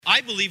I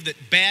believe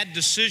that bad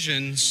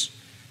decisions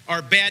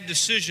are bad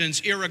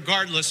decisions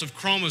irregardless of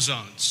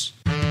chromosomes.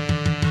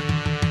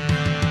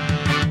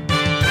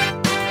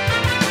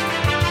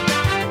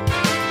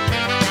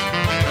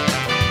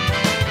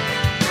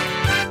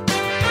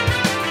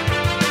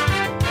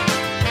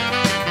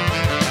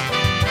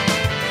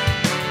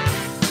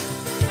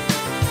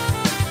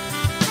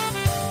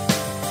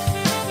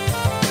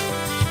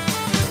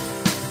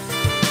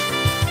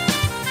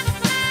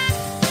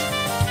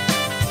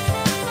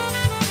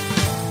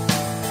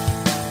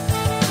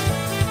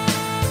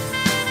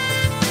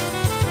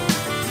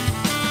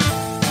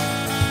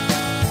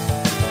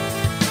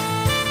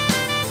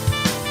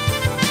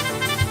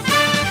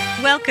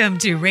 Welcome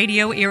to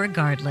Radio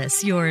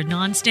Irregardless, your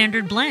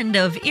non-standard blend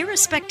of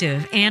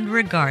irrespective and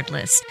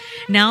regardless.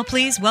 Now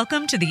please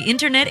welcome to the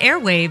Internet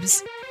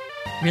airwaves.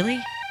 Really?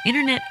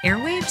 Internet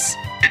airwaves?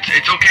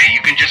 It's okay, you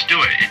can just do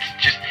it.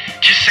 It's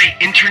just say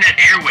Internet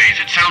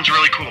airwaves. It sounds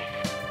really cool.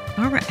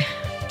 All right.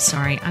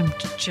 Sorry, I'm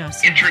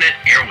just... Internet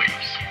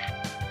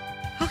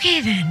airwaves.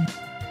 Okay then.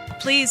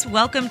 Please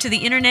welcome to the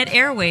Internet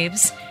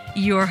airwaves,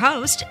 your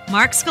host,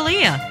 Mark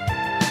Scalia.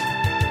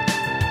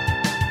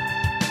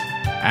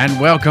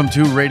 And welcome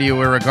to Radio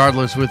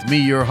Irregardless with me,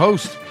 your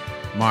host,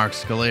 Mark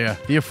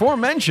Scalia, the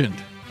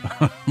aforementioned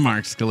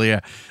Mark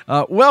Scalia.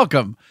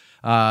 Welcome,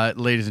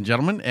 ladies and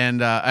gentlemen.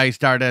 And I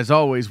start, as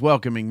always,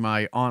 welcoming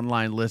my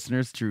online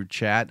listeners through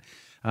chat.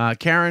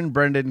 Karen,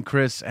 Brendan,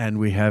 Chris, and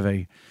we have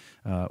a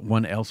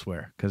one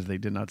elsewhere because they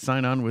did not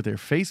sign on with their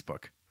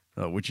Facebook,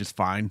 which is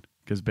fine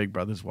because Big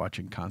Brother's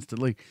watching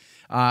constantly.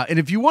 And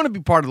if you want to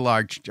be part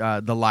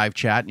of the live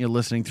chat and you're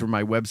listening through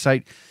my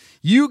website,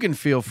 you can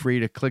feel free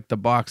to click the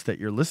box that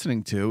you're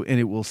listening to, and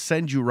it will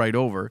send you right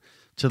over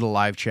to the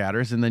live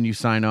chatters, and then you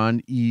sign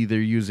on either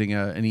using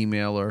an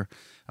email or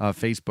a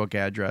Facebook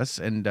address,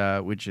 and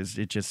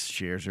it just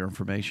shares your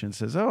information. It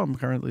says, "Oh, I'm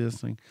currently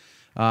listening,"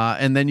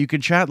 and then you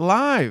can chat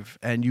live,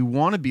 and you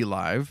want to be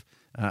live.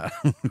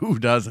 Who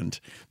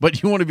doesn't?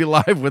 But you want to be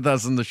live with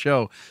us on the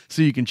show,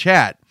 so you can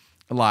chat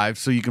live,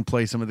 so you can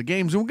play some of the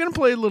games. And we're going to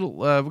play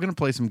we're going to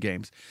play some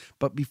games.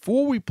 But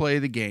before we play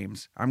the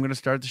games, I'm going to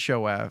start the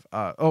show.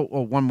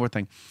 One more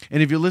thing.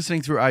 And if you're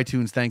listening through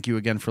iTunes, thank you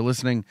again for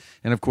listening.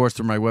 And of course,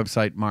 through my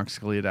website,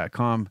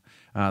 markscalia.com.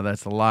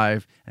 That's the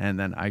live. And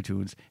then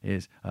iTunes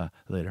is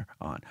later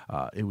on.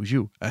 It was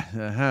you.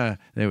 There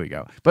we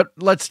go. But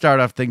let's start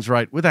off things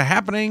right with a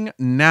Happening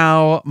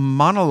Now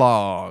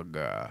monologue.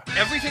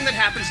 Everything that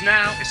happens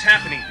now is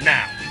happening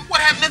now. What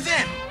happened to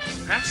then?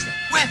 Past that.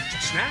 When?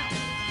 Just now.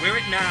 We're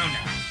at now.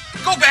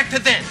 Go back to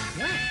then.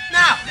 When?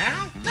 Now.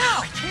 Now? Now.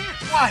 I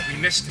can't. Why? We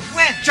missed it.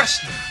 When?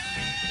 Just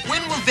now.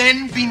 When will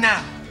then be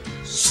now?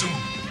 Soon.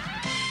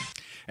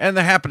 And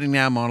the Happening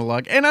Now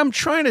monologue. And I'm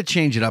trying to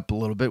change it up a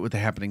little bit with the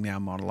Happening Now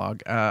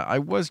monologue. I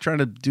was trying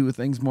to do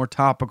things more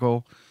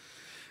topical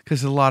because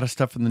there's a lot of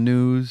stuff in the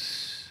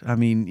news. I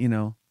mean,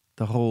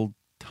 the whole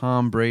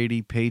Tom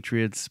Brady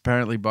Patriots.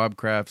 Apparently Bob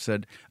Kraft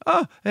said,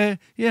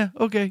 yeah,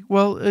 okay,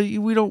 well,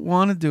 we don't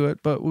want to do it,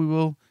 but we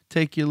will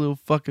take your little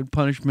fucking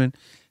punishment.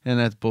 And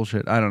that's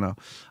bullshit. I don't know.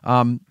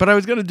 But I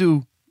was going to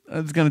do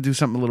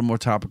something a little more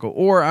topical,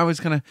 or I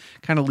was going to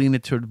kind of lean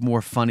it toward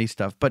more funny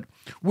stuff. But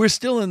we're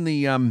still in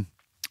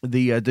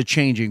the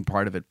changing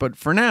part of it. But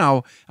for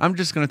now, I'm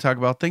just going to talk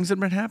about things that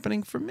have been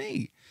happening for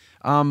me.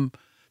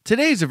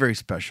 Today's a very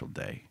special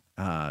day.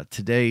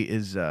 Today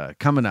is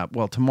coming up.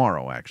 Well,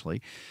 tomorrow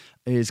actually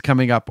is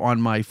coming up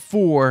on my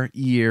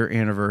 4-year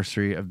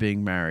anniversary of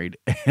being married,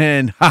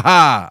 and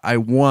I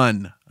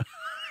won.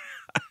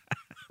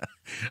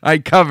 I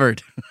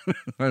covered.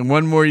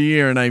 One more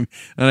year, and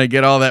I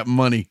get all that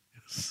money.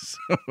 So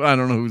I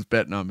don't know who's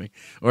betting on me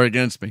or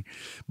against me,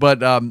 but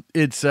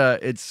it's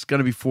going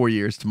to be 4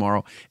 years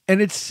tomorrow,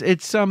 and it's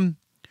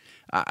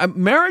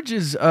marriage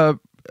is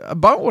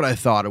about what I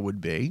thought it would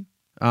be,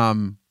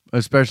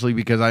 especially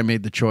because I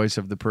made the choice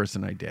of the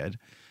person I did,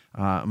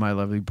 my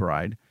lovely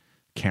bride,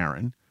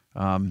 Karen.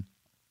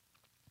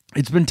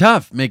 It's been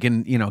tough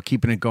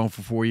keeping it going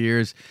for 4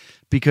 years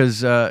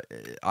because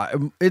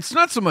it's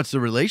not so much the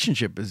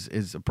relationship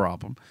is a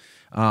problem,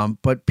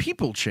 but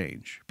people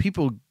change.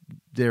 People,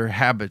 their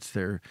habits,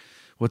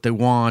 what they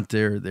want,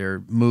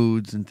 their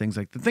moods and things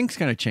like that. Things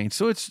kind of change.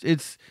 So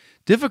it's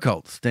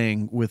difficult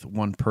staying with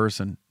one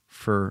person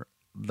for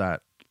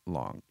that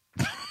long.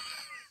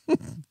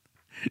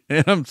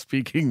 And I'm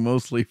speaking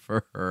mostly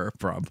for her,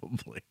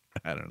 probably.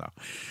 I don't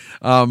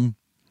know.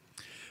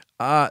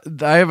 I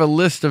have a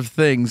list of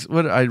things.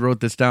 I wrote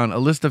this down. A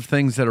list of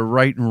things that are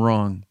right and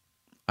wrong.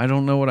 I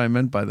don't know what I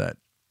meant by that.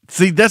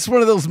 See, that's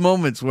one of those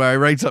moments where I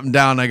write something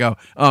down and I go,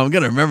 oh, I'm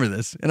going to remember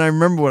this. And I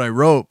remember what I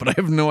wrote, but I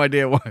have no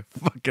idea why I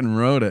fucking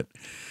wrote it.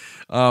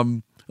 A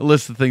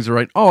list of things are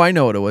right. Oh, I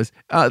know what it was.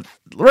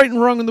 Right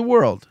and wrong in the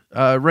world.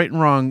 Right and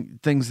wrong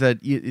things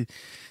that,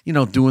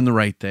 doing the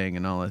right thing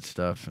and all that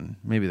stuff. And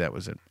maybe that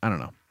was it. I don't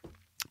know.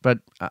 But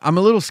I'm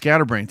a little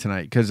scatterbrained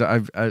tonight because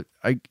I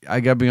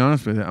got to be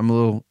honest with you.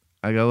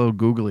 I got a little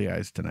googly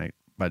eyes tonight.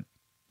 But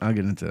I'll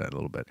get into that a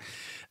little bit.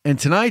 And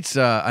tonight's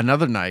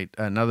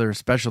another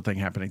special thing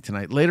happening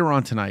tonight. Later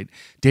on tonight,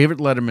 David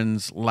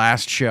Letterman's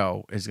last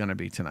show is going to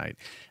be tonight.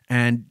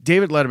 And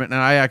David Letterman, and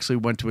I actually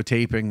went to a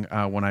taping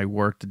when I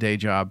worked a day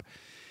job,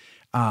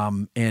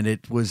 and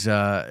it was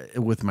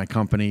with my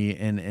company,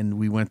 and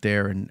we went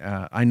there, and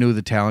I knew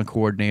the talent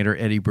coordinator,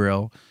 Eddie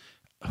Brill,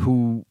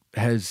 who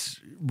has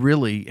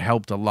really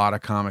helped a lot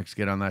of comics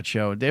get on that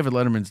show. David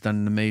Letterman's done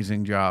an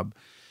amazing job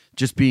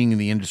just being in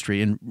the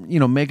industry and,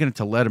 making it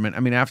to Letterman. I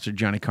mean, after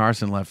Johnny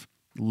Carson left,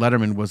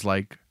 Letterman was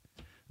like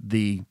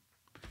the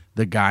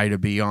guy to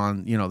be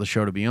on, the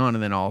show to be on.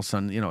 And then all of a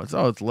sudden, it's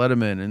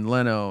Letterman and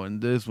Leno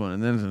and this one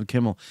and then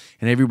Kimmel,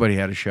 and everybody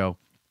had a show.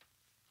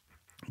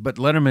 But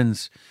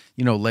Letterman's,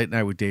 Late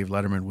Night with Dave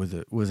Letterman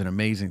was an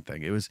amazing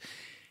thing.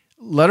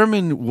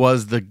 Letterman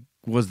was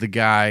the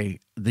guy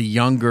the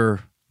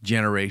younger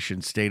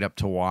generation stayed up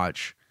to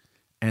watch,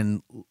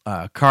 and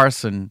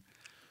Carson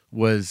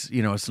was,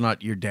 it's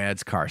not your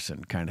dad's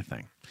Carson kind of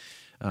thing.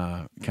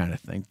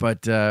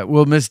 But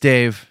we'll miss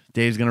Dave.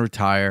 Dave's going to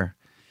retire,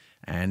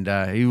 and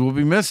he will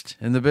be missed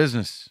in the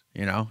business.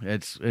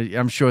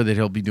 I'm sure that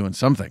he'll be doing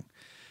something.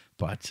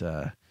 But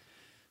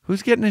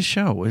who's getting his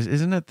show?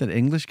 Isn't it that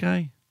English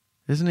guy?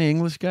 Isn't the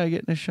English guy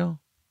getting his show?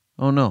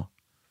 Oh, no.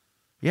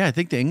 Yeah, I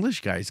think the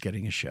English guy is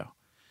getting a show.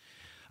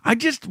 I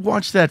just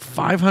watched that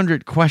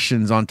 500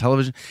 questions on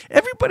television.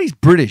 Everybody's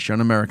British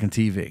on American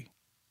TV.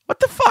 What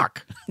the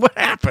fuck? What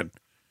happened?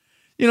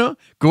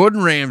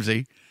 Gordon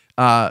Ramsay.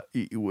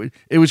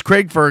 It was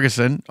Craig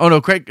Ferguson. Oh no,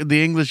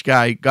 the English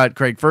guy got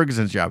Craig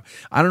Ferguson's job.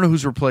 I don't know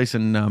who's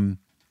replacing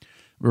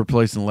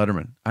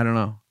Letterman. I don't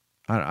know.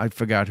 I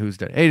forgot who's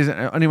dead. Hey,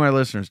 any of my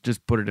listeners,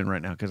 just put it in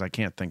right now because I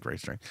can't think very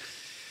straight.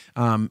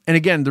 And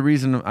again, the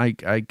reason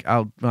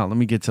let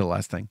me get to the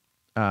last thing.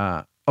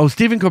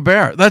 Stephen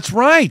Colbert. That's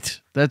right.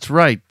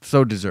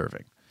 So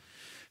deserving.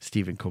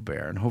 Stephen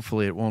Colbert, and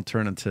hopefully it won't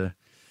turn into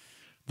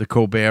the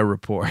Colbert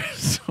Report.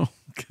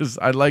 Because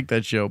I like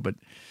that show, but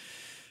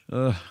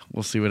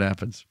we'll see what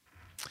happens.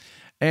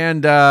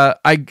 And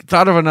I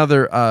thought of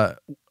another a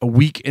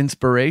week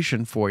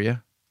inspiration for you.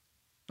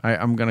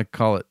 I'm going to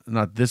call it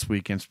not this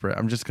week inspiration.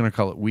 I'm just going to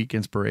call it week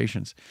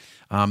inspirations.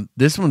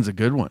 This one's a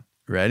good one.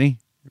 Ready?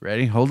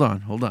 Hold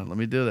on. Let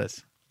me do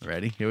this.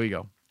 Ready? Here we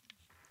go.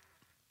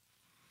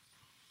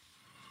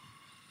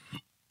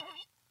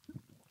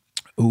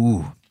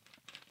 Ooh.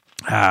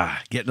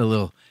 Getting a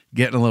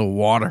little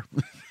water.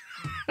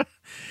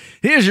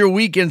 Here's your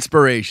week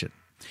inspiration.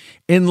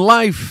 In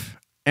life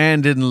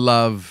and in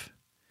love,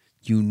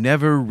 you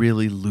never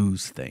really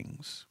lose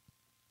things.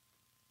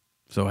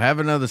 So have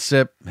another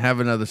sip, have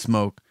another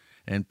smoke,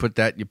 and put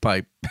that in your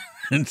pipe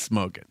and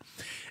smoke it.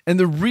 And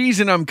the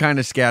reason I'm kind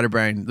of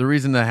scatterbrained, the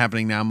reason that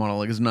Happening Now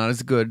monologue is not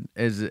as good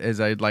as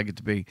I'd like it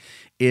to be,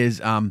 is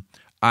I'm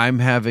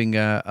having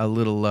a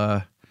little.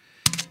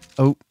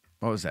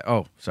 What was that?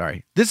 Oh,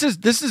 sorry. This is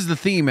the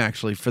theme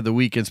actually for the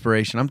week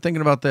inspiration. I'm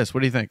thinking about this. What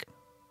do you think?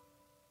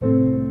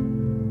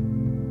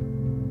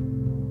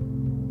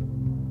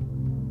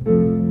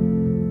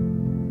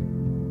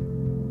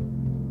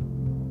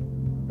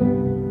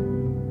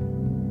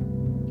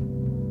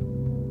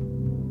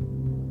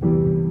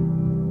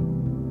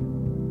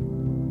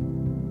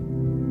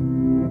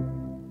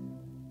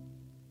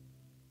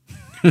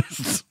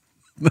 That's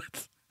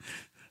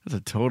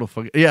a total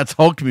fucking it's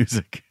Hulk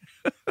music.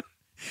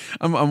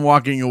 I'm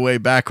walking away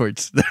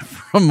backwards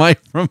from my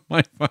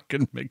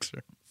fucking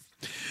mixer.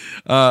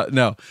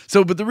 No.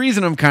 So, but the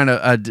reason I'm kind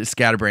of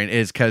scatterbrained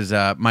is because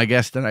my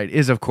guest tonight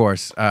is, of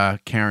course,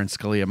 Karen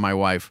Scalia, my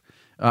wife.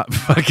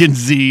 Fucking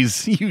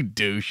Z's, you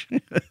douche.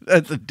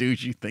 That's a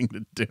douchey thing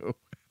to do.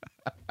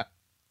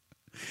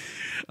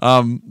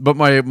 But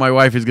my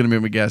wife is going to be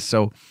my guest.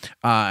 So,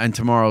 and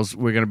tomorrow's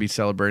we're going to be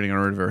celebrating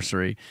our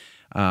anniversary.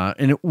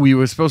 And we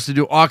were supposed to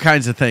do all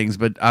kinds of things,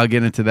 but I'll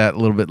get into that a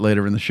little bit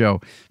later in the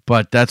show.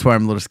 But that's why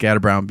I'm a little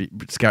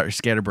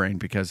scatterbrained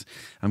because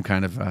I'm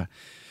kind of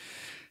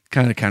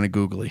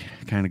googly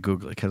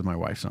because my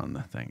wife's on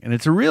the thing, and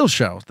it's a real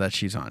show that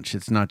she's on.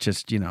 It's not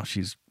just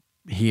she's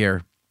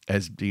here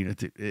as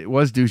it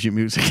was douchey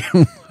music.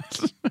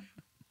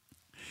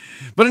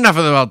 But enough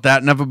about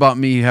that. Enough about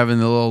me having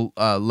the little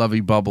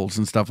lovey bubbles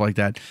and stuff like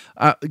that.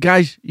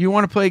 Guys, you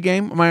want to play a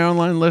game? My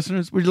online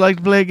listeners, would you like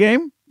to play a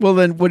game? Well,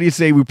 then, what do you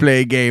say we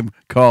play a game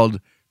called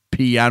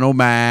Piano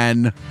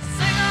Man? Sing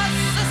us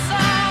a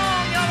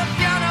song, you're the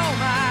piano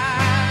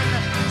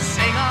man.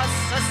 Sing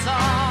us a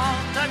song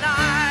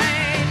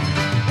tonight.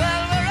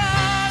 Well, we're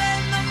all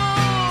in the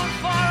mood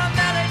for a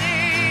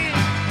melody,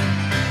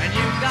 and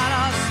you've got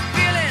us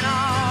feeling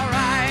all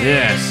right.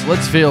 Yes,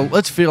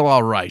 let's feel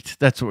all right.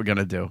 That's what we're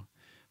gonna do.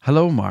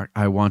 Hello, Mark.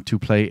 I want to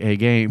play a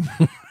game.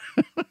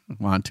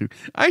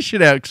 I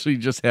should actually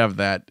just have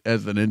that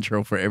as an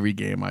intro for every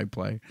game I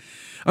play.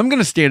 I'm going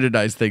to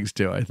standardize things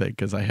too, I think,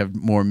 because I have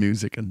more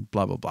music and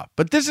blah, blah, blah.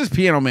 But this is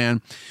Piano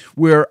Man,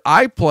 where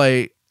I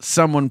play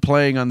someone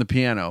playing on the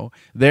piano.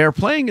 They're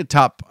playing a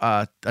top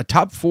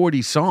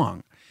 40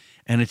 song,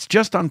 and it's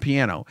just on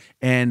piano.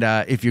 And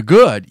if you're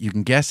good, you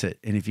can guess it.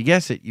 And if you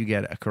guess it, you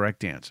get a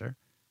correct answer.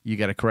 you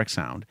get a correct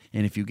sound.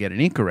 And if you get an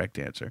incorrect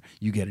answer,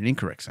 you get an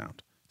incorrect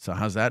sound. So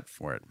how's that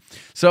for it?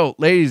 So,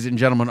 ladies and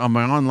gentlemen, on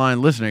my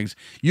online listeners,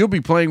 you'll be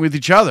playing with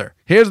each other.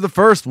 Here's the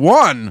first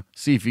one.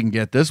 See if you can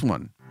get this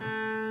one.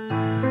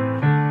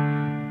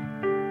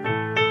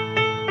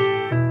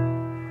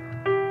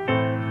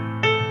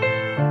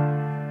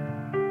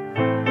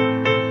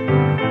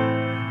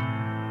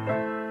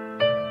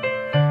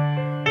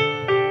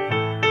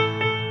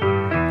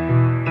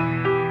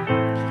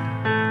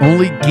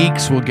 Only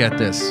geeks will get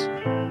this.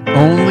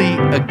 Only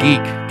a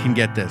geek can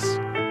get this.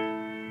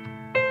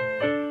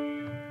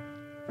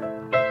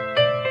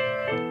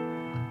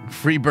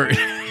 Freebird.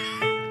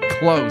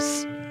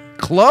 Close.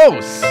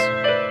 Close.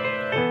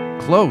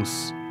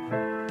 Close.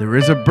 There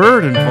is a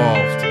bird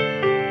involved.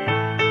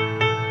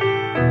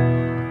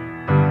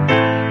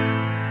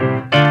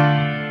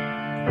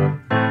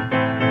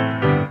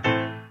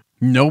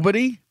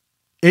 Nobody?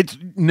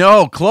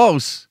 No,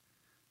 close.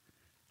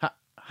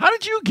 How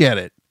did you get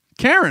it?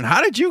 Karen,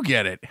 how did you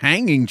get it?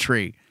 Hanging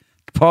Tree.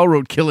 Paul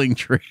wrote Killing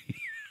Tree.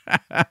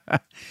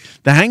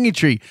 The Hanging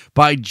Tree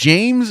by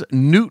James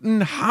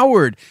Newton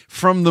Howard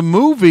from the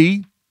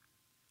movie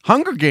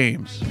Hunger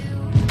Games.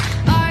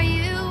 Are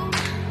you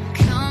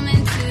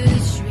coming to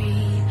the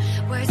tree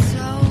where it's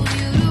told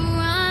you to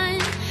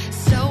run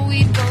so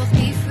we both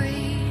be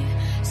free?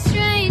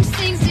 Strange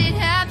things did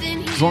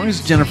happen. As long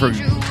as Jennifer,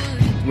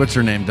 what's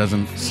her name,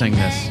 doesn't sing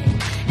this.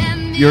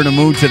 You're in a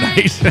mood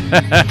tonight.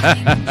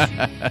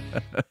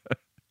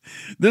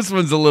 This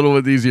one's a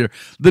little bit easier.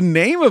 The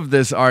name of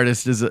this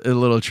artist is a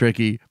little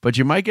tricky, but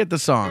you might get the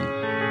song.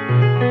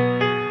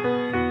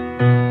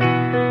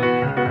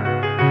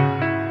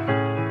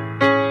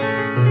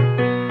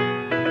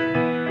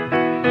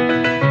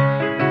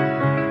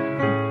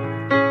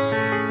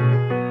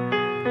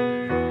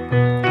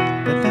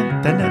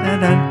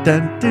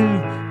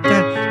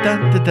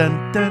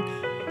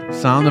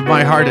 Sound of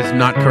My Heart is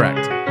not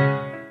correct.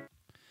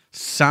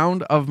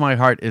 Sound of My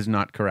Heart is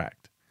not correct.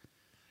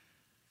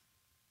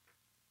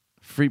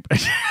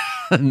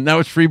 Now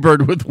it's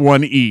Freebird with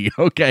one E.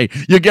 Okay,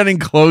 you're getting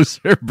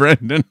closer,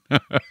 Brendan.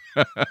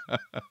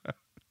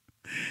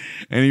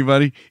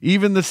 Anybody?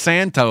 Even the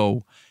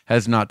Santo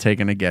has not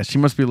taken a guess. She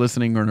must be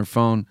listening on her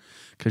phone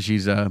because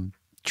she's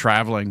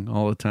traveling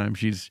all the time.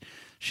 She's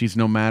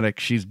nomadic.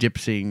 She's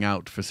dipsying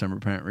out for some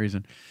apparent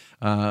reason,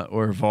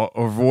 or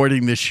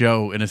avoiding the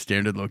show in a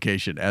standard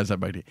location. As I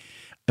might.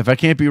 If I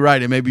can't be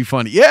right, it may be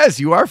funny. Yes,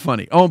 you are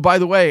funny. Oh, by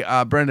the way,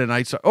 Brendan,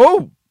 I saw.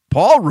 Oh.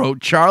 Paul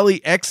wrote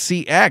Charlie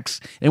XCX.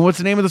 And what's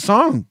the name of the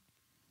song?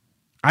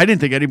 I didn't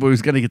think anybody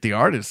was going to get the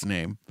artist's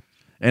name.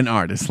 An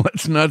artist.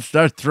 Let's not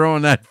start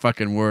throwing that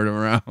fucking word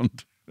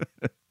around.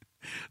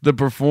 The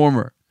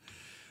performer.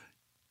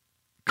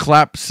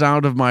 Clap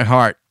Sound of My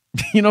Heart.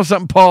 You know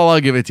something, Paul?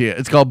 I'll give it to you.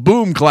 It's called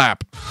Boom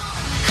Clap.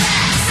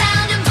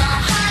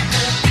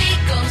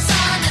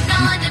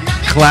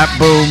 Clap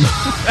Boom.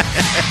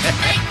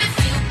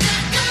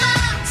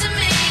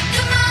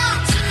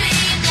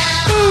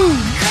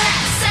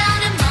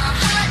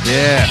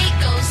 Yeah.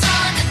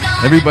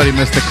 Everybody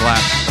missed a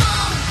clap.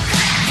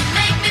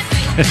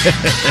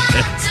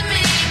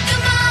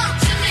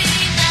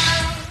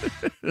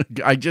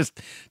 I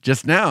just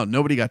now,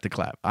 nobody got the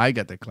clap. I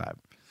got the clap.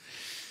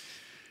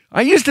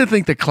 I used to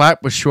think the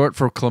clap was short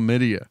for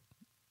chlamydia,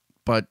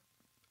 but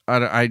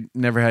I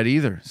never had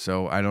either,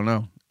 so I don't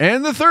know.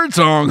 And the third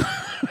song.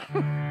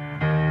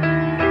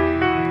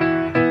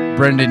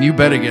 Brendan, you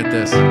better get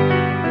this.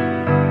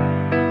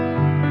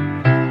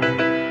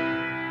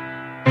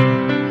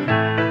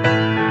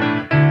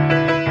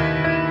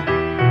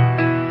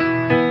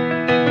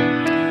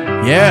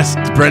 Yes,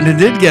 Brendan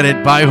did get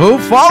it. By who?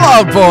 Fall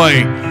Out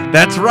Boy.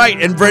 That's right,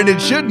 and Brendan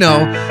should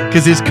know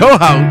because his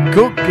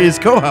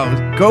co-host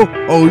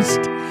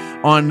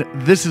on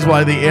This Is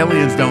Why the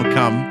Aliens Don't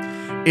Come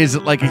is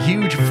like a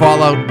huge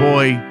Fall Out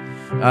Boy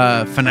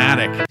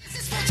fanatic.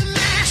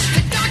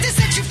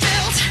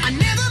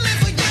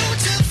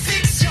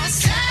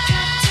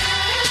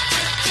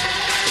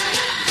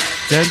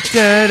 They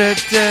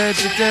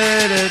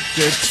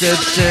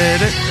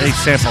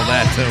sample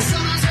that too.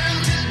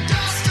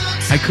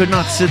 I could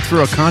not sit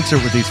through a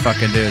concert with these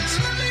fucking dudes.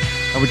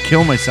 I would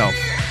kill myself.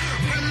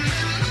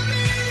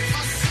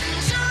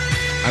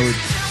 I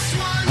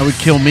would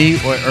kill me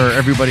or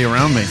everybody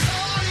around me.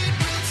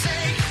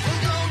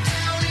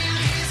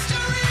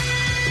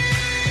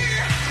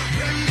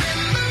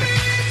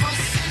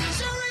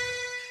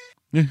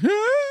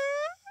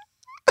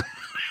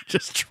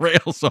 Just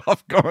trails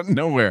off, going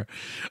nowhere.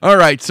 All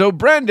right, so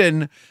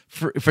Brendan,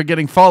 for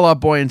getting Fall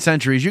Out Boy and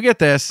Centuries, you get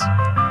this.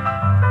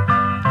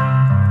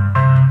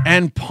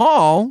 And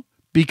Paul,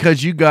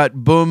 because you got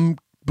Boom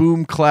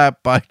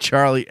Clap by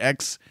Charlie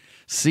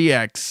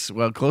XCX.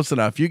 Well, close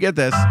enough. You get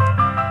this.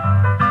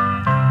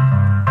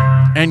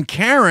 And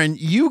Karen,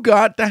 you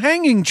got The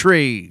Hanging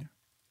Tree.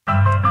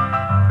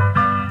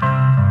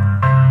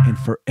 And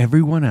for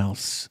everyone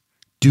else,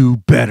 do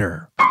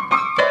better.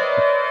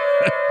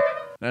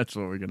 That's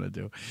what we're going to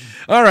do.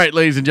 All right,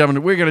 ladies and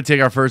gentlemen, we're going to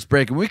take our first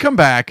break. And when we come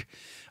back,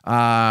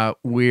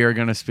 we are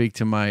going to speak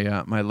to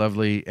my my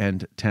lovely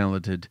and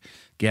talented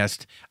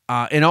guest.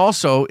 And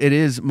also, it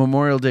is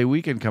Memorial Day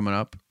weekend coming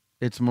up.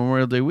 It's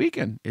Memorial Day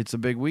weekend. It's a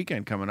big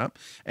weekend coming up.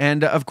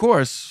 And, of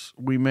course,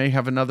 we may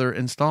have another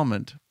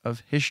installment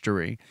of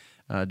history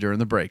during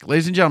the break.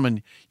 Ladies and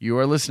gentlemen, you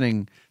are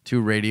listening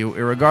to Radio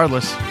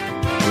Irregardless.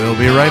 We'll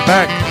be right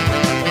back.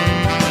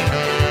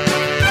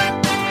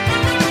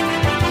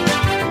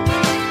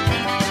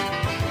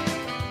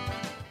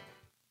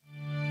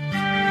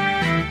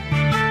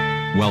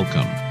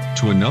 Welcome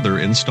to another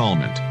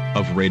installment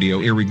of Radio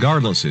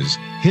Irregardless's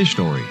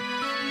History.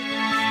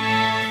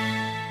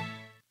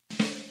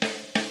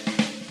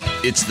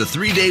 It's the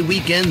 3-day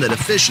weekend that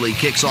officially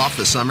kicks off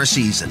the summer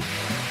season.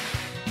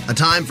 A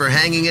time for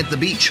hanging at the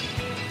beach,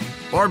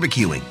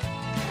 barbecuing,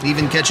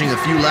 even catching a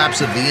few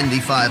laps of the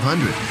Indy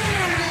 500.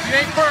 You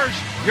ain't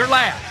first, you're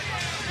last.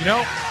 You know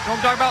what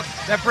I'm talking about?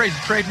 That phrase,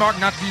 trademark,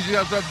 not to use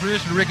the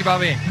tradition of Ricky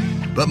Bobby.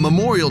 But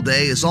Memorial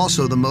Day is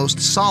also the most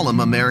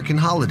solemn American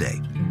holiday.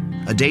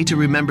 A day to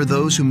remember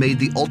those who made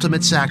the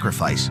ultimate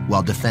sacrifice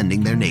while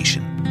defending their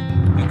nation.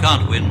 You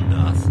can't win,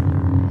 Darth.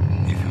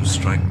 If you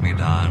strike me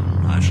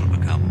down, I shall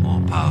become more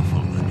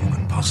powerful than you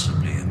can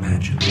possibly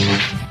imagine.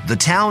 The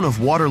town of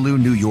Waterloo,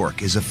 New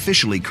York is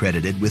officially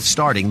credited with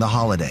starting the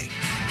holiday.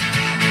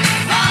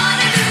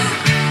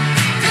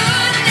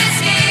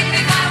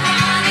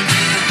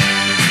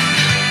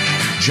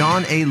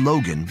 John A.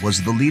 Logan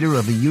was the leader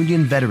of a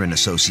Union Veteran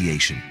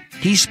Association.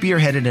 He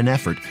spearheaded an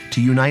effort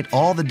to unite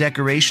all the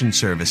decoration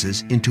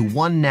services into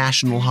one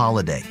national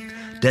holiday,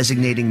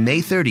 designating May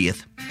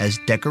 30th as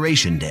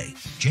Decoration Day.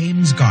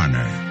 James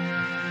Garner,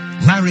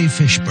 Larry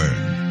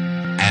Fishburne,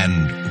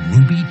 and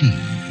Ruby Dee.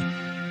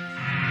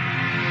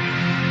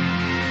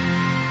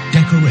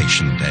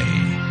 Decoration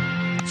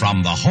Day.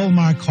 From the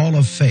Hallmark Hall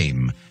of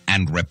Fame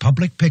and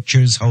Republic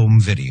Pictures Home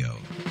Video.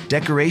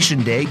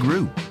 Decoration Day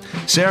grew.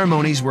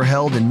 Ceremonies were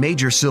held in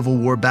major Civil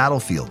War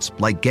battlefields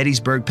like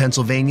Gettysburg,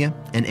 Pennsylvania,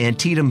 and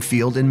Antietam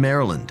Field in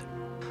Maryland.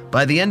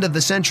 By the end of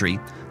the century,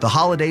 the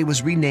holiday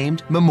was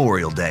renamed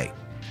Memorial Day.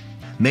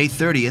 May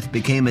 30th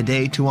became a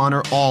day to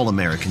honor all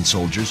American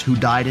soldiers who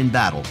died in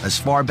battle as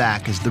far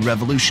back as the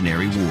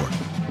Revolutionary War.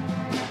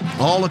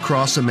 All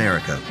across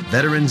America,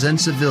 veterans and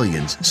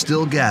civilians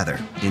still gather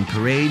in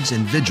parades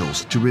and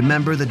vigils to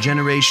remember the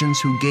generations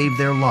who gave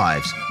their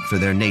lives for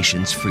their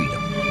nation's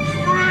freedom.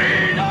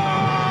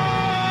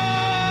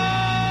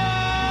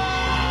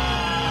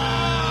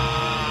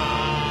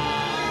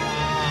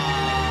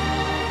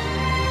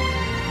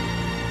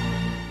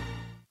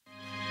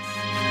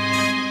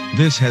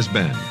 This has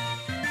been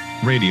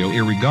Radio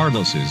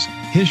Irregardless's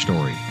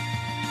History.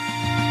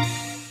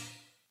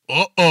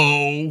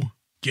 Uh-oh.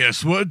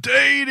 Guess what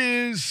day it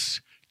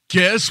is?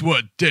 Guess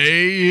what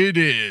day it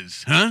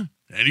is? Huh?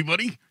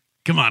 Anybody?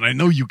 Come on, I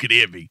know you can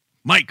hear me.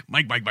 Mike.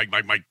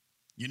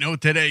 You know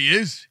what today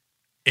is?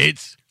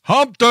 It's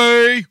Hump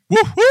Day.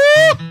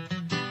 Woo-hoo!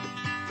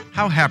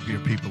 How happy are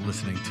people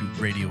listening to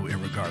Radio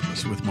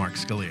Irregardless with Mark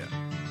Scalia?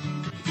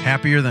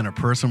 Happier than a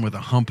person with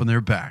a hump on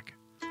their back.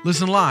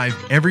 Listen live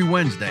every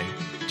Wednesday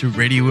to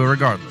Radio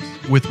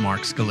Irregardless with Mark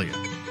Scalia.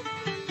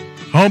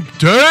 Hump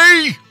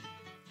Day!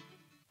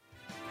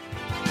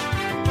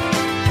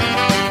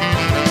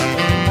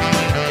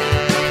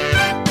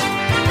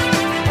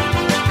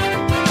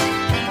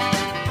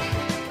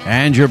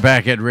 And you're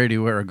back at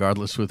Radio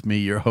Irregardless with me,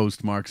 your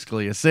host, Mark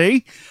Scalia.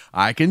 See,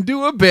 I can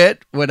do a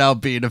bit without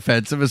being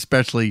offensive,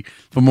 especially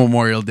for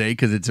Memorial Day,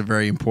 because it's a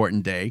very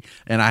important day.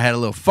 And I had a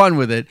little fun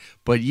with it,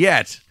 but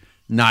yet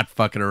not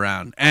fucking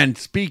around. And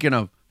speaking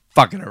of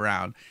fucking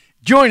around,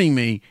 joining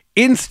me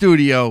in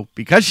studio,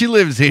 because she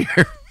lives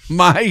here,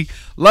 my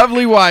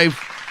lovely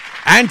wife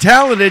and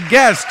talented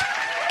guest,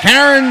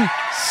 Karen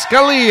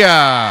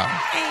Scalia.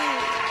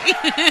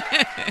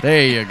 Hey.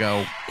 There you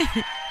go.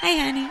 Hi,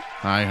 honey.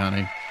 Hi,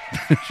 honey.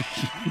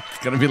 It's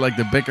going to be like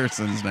the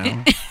Bickersons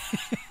now.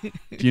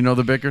 Do you know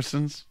the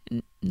Bickersons?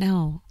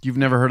 No. You've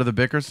never heard of the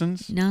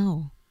Bickersons?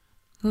 No.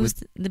 Who's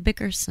the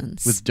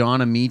Bickersons? With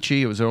Don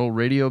Amici. It was an old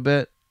radio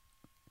bit.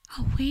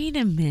 Oh, wait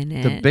a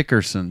minute. The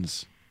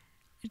Bickersons.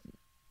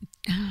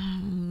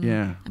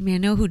 Yeah. I mean, I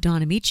know who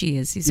Don Amici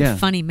is. He's a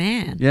funny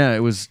man. Yeah, it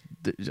was.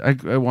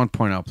 At one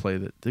point, I'll play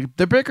that.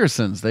 The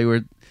Bickersons. They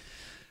were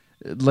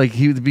like,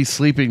 he would be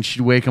sleeping.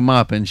 She'd wake him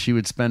up, and she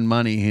would spend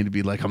money. He'd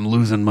be like, "I'm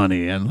losing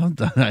money, and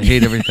I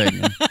hate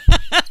everything."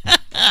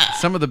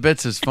 Some of the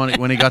bits is funny.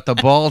 When he got the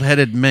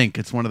bald-headed mink,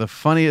 it's one of the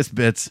funniest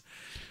bits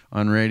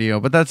on radio.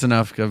 But that's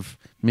enough of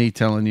me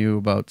telling you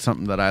about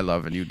something that I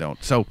love and you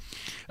don't. So,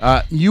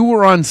 you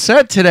were on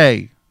set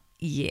today.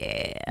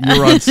 Yeah. You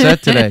were on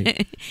set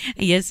today.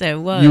 Yes, I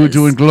was. You were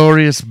doing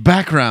glorious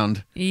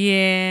background.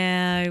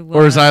 Yeah, I was.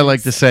 Or as I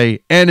like to say,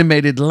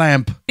 animated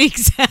lamp.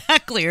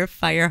 Exactly, or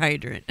fire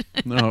hydrant.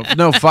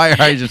 No, fire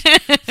hydrants.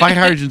 Fire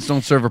hydrants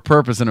don't serve a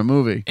purpose in a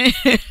movie.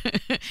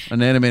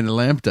 An animated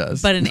lamp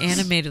does. But an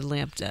animated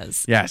lamp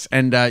does. Yes,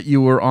 and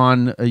you were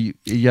on,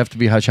 you have to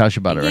be hush-hush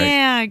about it, right?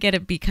 Yeah, I got to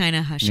be kind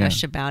of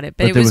hush-hush about it.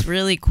 But it was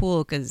really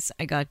cool because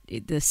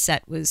the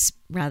set was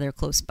rather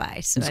close by,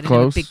 so I didn't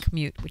have a big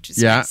commute, which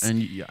is nice.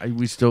 And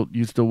you still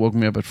woke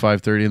me up at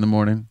 5:30 in the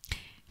morning.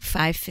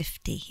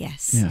 5:50,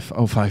 yes. Yeah.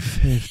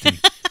 5:50.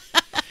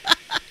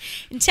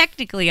 And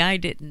technically, I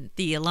didn't.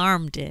 The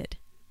alarm did.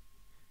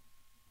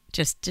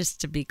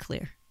 Just to be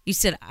clear, you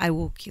said I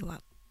woke you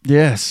up.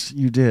 Yes,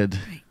 you did.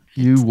 Right.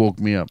 You woke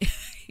me up.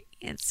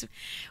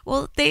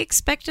 Well, they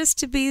expect us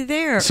to be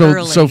there so,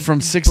 early. So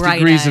from 6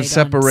 degrees of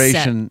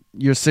separation,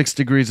 your 6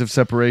 degrees of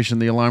separation,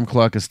 the alarm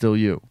clock is still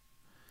you.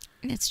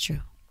 It's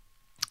true.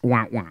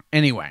 Wah, wah.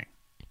 Anyway,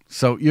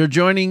 so you're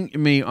joining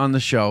me on the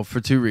show for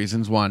two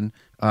reasons. One,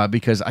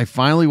 because I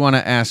finally want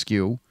to ask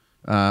you,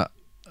 I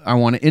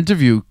want to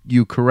interview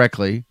you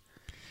correctly.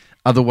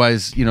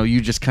 Otherwise,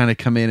 you just kind of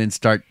come in and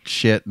start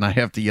shit, and I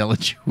have to yell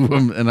at you,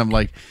 and I'm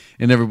like,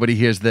 and everybody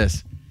hears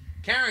this.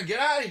 Karen, get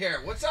out of here.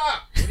 What's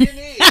up? What do you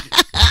need?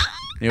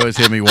 They always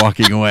hear me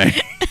walking away.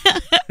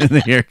 And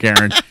they hear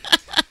Karen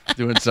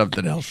doing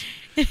something else.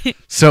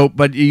 So,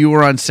 but you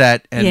were on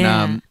set,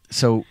 and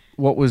so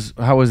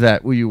how was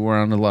that? You were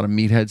on a lot of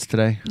meatheads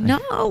today? No,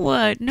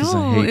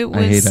 no, it was.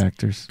 I hate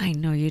actors. I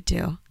know you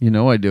do. You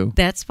know I do.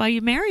 That's why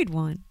you married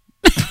one.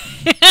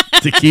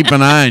 To keep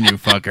an eye on you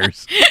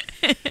fuckers.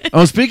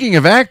 Oh, speaking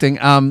of acting,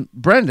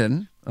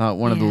 Brendan,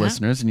 one of the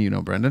listeners, and you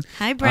know Brendan.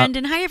 Hi,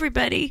 Brendan. Hi,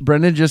 everybody.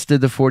 Brendan just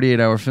did the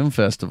 48-hour film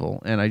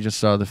festival, and I just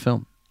saw the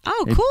film.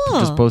 Oh, cool.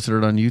 Just posted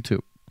it on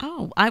YouTube.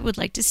 Oh, I would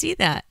like to see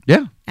that.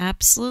 Yeah.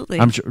 Absolutely.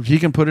 I'm sure he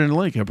can put in a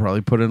link. He'll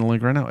probably put in a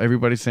link right now.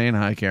 Everybody's saying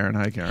hi, Karen.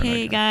 Hi, Karen.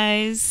 Hey,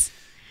 guys.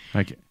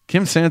 Hi, Karen.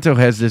 Kim Santo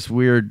has this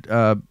weird,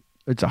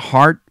 it's a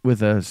heart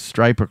with a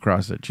stripe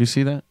across it. Did you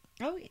see that?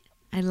 Oh, yeah.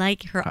 I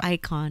like her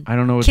icon. I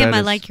don't know what Kim, that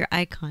is. I like your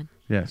icon.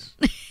 Yes.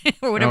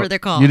 Or whatever they're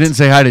called. You didn't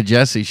say hi to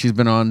Jessie. She's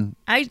been on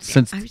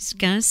since... I was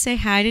going to say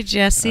hi to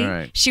Jessie. All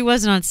right. She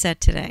wasn't on set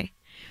today.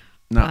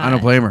 No, I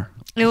don't blame her.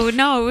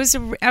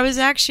 I was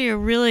actually a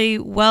really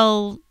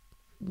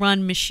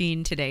well-run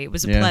machine today. It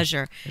was a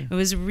pleasure. It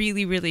was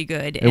really, really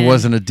good. It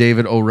wasn't a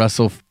David O.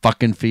 Russell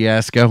fucking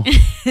fiasco.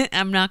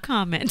 I'm not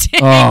commenting.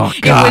 Oh,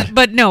 God.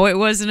 But no, it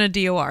wasn't a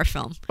DOR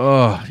film.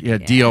 Oh, yeah.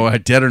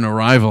 DOA, Dead on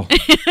Arrival.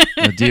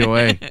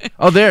 DOA.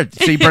 Oh, there.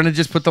 See, Brendan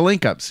just put the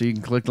link up, so you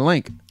can click the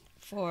link.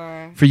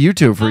 For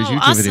YouTube, for his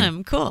YouTube video.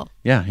 Awesome. Cool.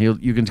 Yeah,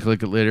 you can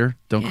click it later.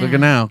 Don't click it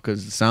now,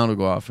 because the sound will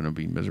go off and it'll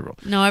be miserable.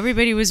 No,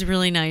 everybody was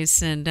really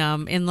nice, and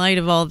in light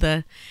of all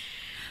the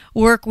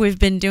work we've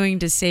been doing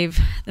to save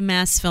the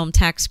mass film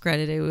tax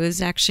credit, it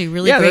was actually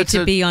really great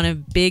to be on a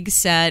big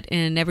set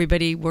and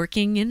everybody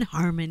working in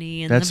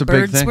harmony, and the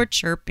birds were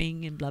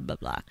chirping and blah blah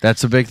blah.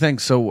 That's a big thing.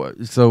 So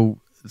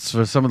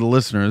for some of the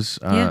listeners,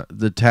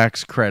 the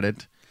tax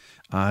credit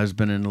has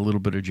been in a little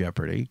bit of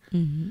jeopardy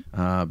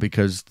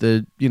because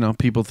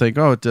people think,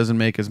 oh, it doesn't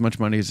make as much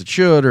money as it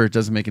should, or it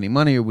doesn't make any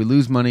money, or we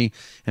lose money,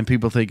 and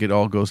people think it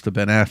all goes to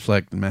Ben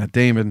Affleck and Matt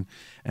Damon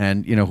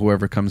and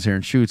whoever comes here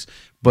and shoots.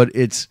 But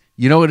it's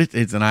what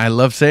it's, and I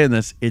love saying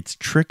this, it's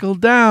trickle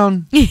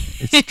down.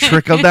 It's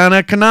trickle down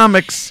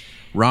economics.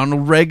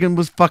 Ronald Reagan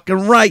was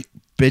fucking right,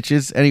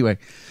 bitches. Anyway,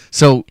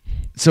 so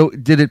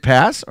did it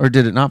pass or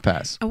did it not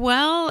pass?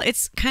 Well,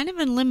 it's kind of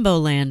in limbo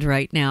land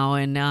right now,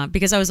 and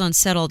because I was on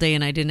set all day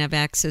and I didn't have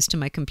access to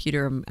my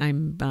computer,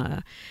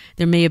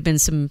 there may have been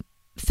some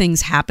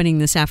things happening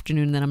this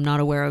afternoon that I'm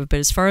not aware of. But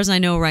as far as I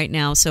know right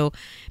now, so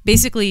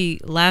basically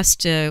last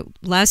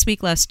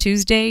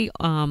Tuesday,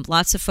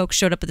 lots of folks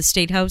showed up at the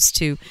State House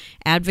to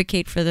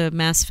advocate for the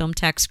mass film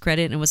tax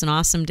credit, and it was an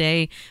awesome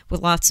day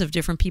with lots of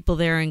different people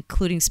there,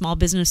 including small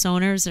business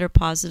owners that are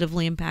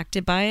positively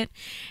impacted by it,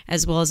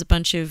 as well as a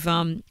bunch of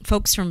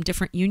folks from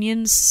different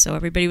unions. So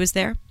everybody was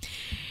there.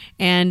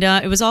 And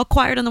it was all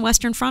quiet on the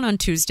Western Front on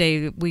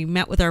Tuesday. We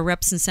met with our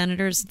reps and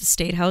senators at the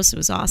State House. It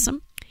was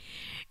awesome.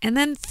 And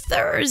then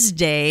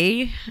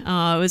Thursday, it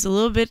was a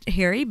little bit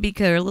hairy, a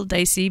little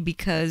dicey,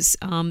 because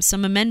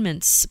some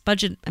amendments,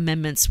 budget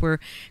amendments, were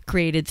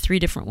created, 3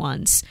 different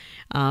ones.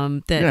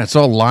 It's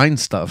all line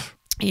stuff.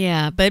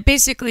 Yeah, but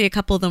basically a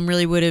couple of them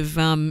really would have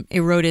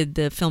eroded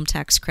the film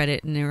tax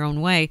credit in their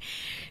own way.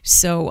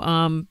 So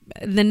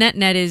the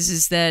net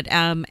is that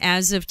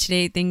as of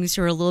today, things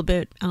are a little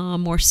bit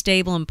more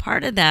stable. And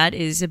part of that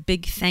is a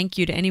big thank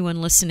you to anyone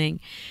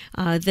listening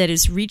that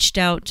has reached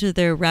out to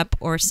their rep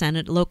or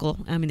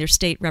their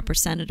state rep or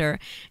senator,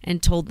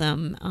 and told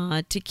them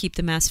to keep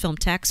the mass film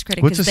tax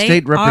credit. What's a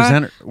state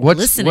representative?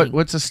 Listening.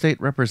 What's a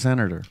state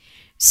representative?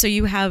 So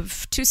you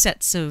have 2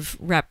 sets of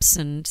reps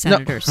and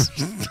senators.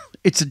 No.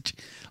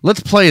 Let's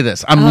play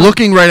this. I'm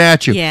looking right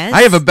at you. Yes.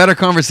 I have a better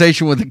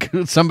conversation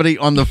with somebody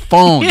on the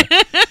phone.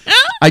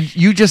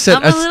 You just said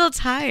I'm a little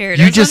tired.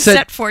 You I was just on said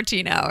set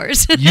 14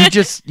 hours.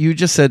 you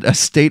just said a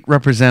state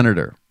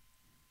representative.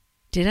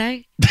 Did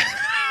I?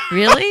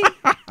 Really?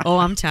 Oh,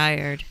 I'm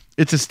tired.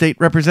 It's a state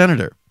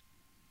representative.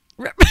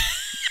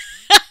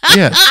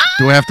 Yes.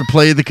 Do I have to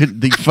play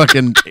the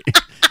fucking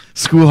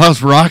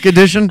Schoolhouse Rock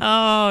edition?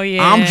 Oh,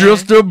 yeah. I'm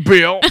just a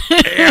bill,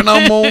 and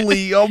I'm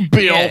only a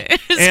bill,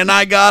 and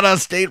I got a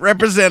state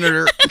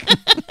representative.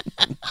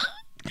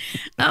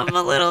 I'm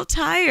a little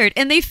tired.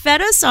 And they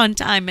fed us on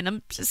time, and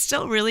I'm just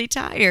still really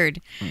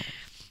tired.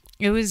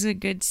 It was a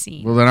good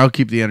scene. Well, then I'll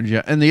keep the energy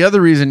up. And the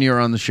other reason you're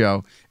on the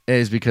show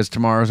is because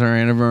tomorrow's our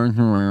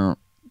anniversary.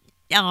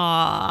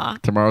 Aw.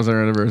 Tomorrow's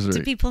our anniversary.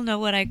 Do people know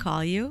what I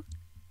call you?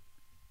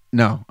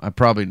 No, I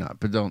probably not,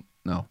 but don't.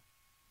 No.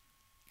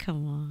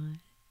 Come on.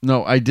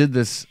 No, I did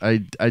this. I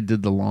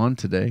did the lawn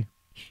today.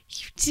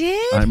 You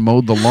did? I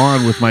mowed the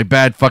lawn with my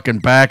bad fucking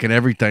back and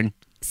everything.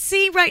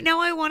 See, right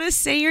now I want to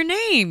say your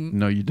name.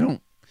 No, you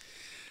don't.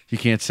 You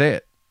can't say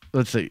it.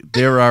 Let's see.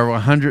 There are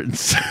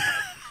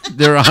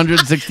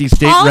 160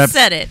 state Paul reps.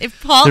 said it.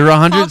 If Paul, there are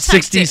Paul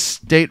 160 typed it.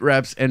 state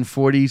reps and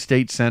 40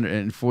 state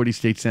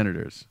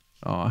senators.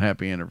 Oh,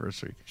 happy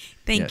anniversary!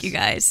 Thank Yes. you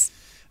guys.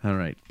 All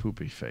right,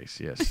 poopy face.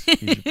 Yes,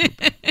 he's a poopy.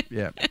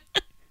 Yeah.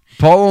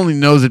 Paul only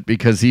knows it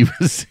because he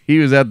was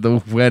at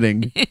the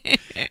wedding,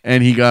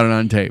 and he got it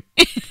on tape.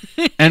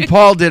 And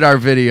Paul did our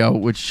video,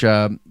 which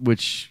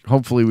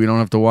hopefully we don't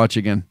have to watch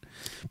again.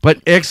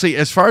 But actually,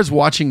 as far as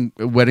watching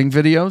wedding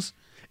videos,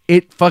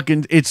 it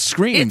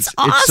screams. It's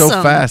awesome. It's so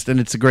fast, and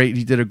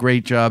he did a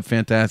great job.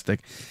 Fantastic.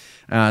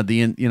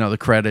 The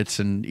credits,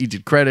 and he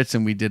did credits,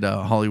 and we did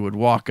a Hollywood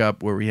walk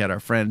up where we had our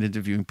friend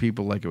interviewing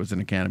people like it was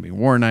an Academy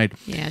Award night.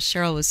 Yeah,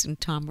 Cheryl and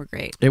Tom were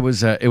great. It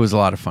was a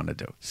lot of fun to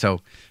do.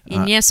 So,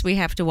 And yes, we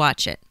have to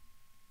watch it.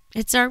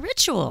 It's our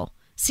ritual.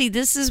 See,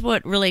 this is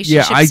what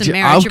relationships and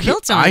marriage are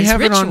built on.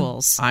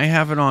 Rituals. I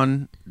have it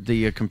on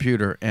the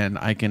computer, and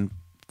I can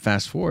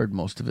fast forward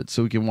most of it,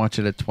 so we can watch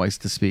it at twice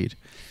the speed,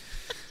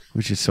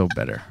 which is so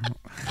better.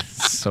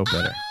 So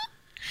better.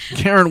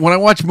 Karen, when I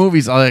watch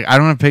movies, I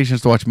don't have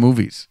patience to watch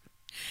movies.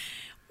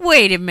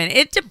 Wait a minute.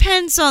 It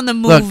depends on the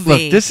movie.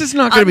 Look, this is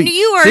not going to be...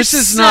 You are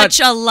such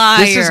a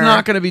liar. This is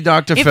not going to be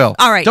Dr. Phil.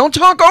 All right. Don't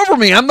talk over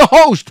me. I'm the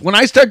host. When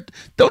I start...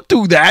 Don't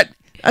do that.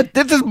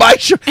 This is my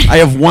show. I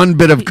have one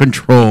bit of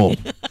control.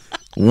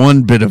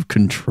 One bit of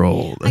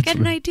control. I got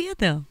an idea,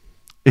 though.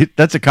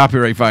 That's a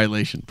copyright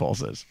violation, Paul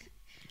says.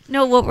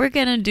 No, what we're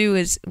gonna do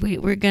is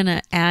we're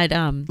gonna add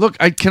Look,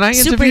 can I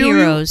interview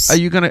superheroes. You? Are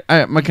you gonna?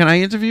 Can I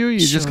interview you? You're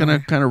just Sure. gonna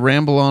kind of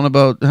ramble on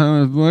about.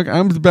 Look,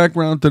 I'm the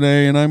background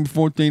today, and I'm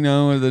 14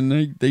 hours,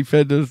 and they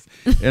fed us,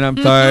 and I'm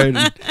tired.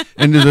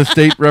 and to the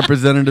state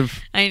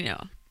representative. I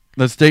know.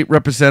 The state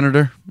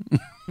representative.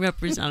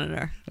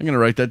 Representative. I'm gonna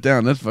write that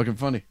down. That's fucking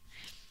funny.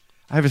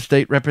 I have a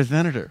state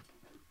representative.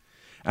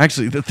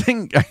 Actually, the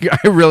thing I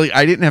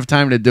didn't have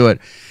time to do it.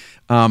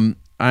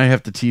 I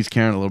have to tease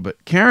Karen a little bit.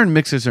 Karen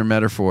mixes her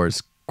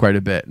metaphors quite a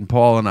bit, and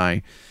Paul and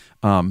I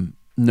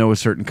know a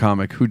certain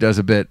comic who does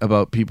a bit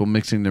about people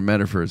mixing their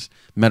metaphors,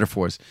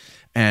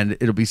 and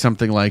it'll be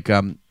something like,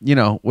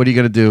 what are you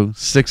gonna do?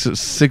 Six of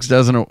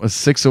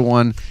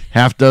one,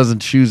 half dozen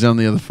shoes on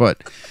the other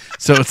foot.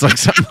 So it's like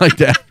something like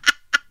that.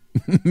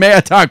 May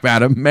I talk,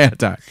 madam? May I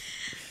talk?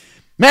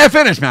 May I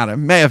finish,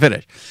 madam? May I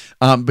finish?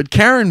 But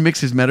Karen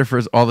mixes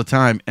metaphors all the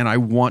time, and I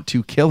want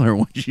to kill her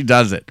when she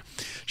does it.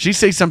 She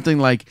says something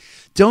like,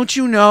 "Don't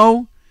you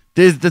know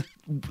there's the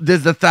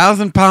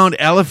 1,000-pound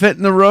elephant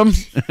in the room?"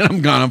 And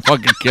I'm gonna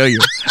fucking kill you.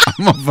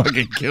 I'm gonna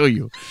fucking kill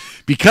you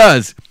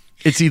because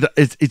it's either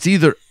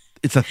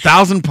a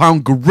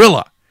 1,000-pound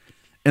gorilla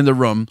in the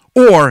room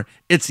or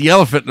it's the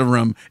elephant in the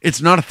room.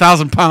 It's not a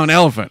 1,000-pound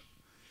elephant.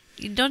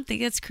 You don't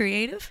think it's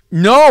creative?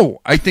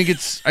 No, I think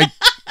it's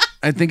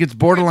I think it's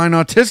borderline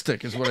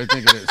autistic is what I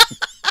think it is.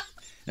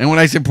 And when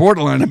I say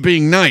borderline, I'm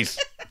being nice.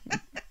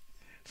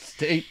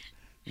 State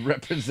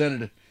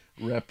representative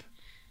rep.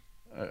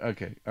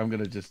 Okay, I'm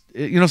gonna just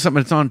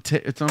something.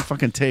 It's on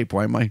fucking tape.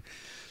 Why am I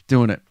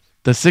doing it?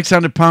 The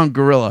 600-pound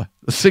gorilla.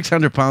 The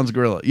 600 pounds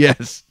gorilla.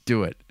 Yes,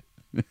 do it.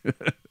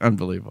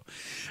 Unbelievable.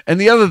 And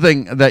the other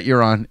thing that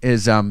you're on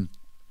is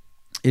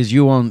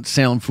you own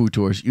Salem Food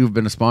Tours. You've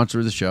been a sponsor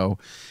of the show.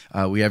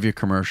 We have your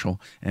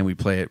commercial, and we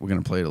play it. We're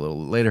going to play it a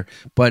little later.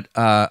 But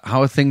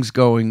how are things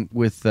going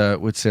with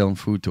Salem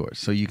Food Tours?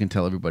 So you can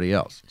tell everybody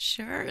else.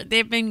 Sure.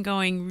 They've been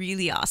going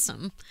really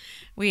awesome.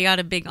 We got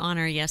a big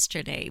honor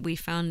yesterday. We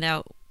found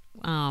out,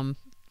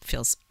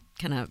 feels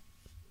kind of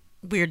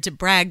weird to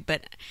brag,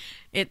 but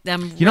it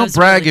you don't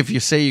brag if you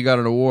say you got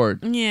an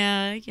award.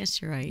 Yeah, I guess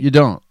you're right. You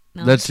don't.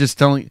 No. That's just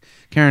telling.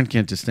 Karen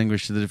can't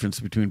distinguish the difference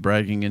between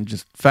bragging and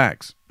just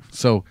facts.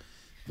 So,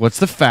 what's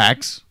the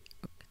facts?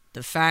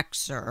 The facts,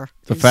 sir.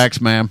 The facts,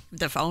 ma'am.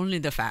 Only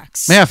the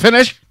facts. May I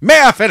finish? May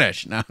I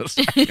finish? No.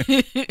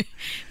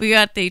 We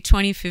got the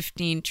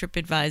 2015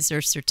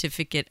 TripAdvisor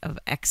Certificate of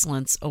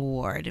Excellence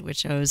Award,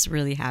 which I was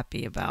really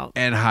happy about.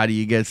 And how do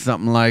you get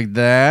something like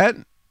that?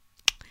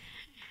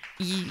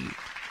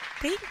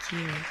 Thank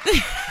you.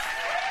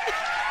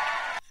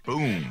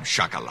 Boom,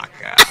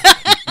 shakalaka.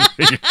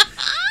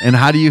 And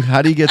how do you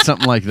get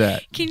something like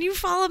that? Can you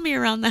follow me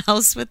around the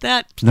house with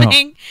that No.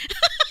 thing?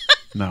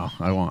 No,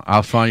 I won't.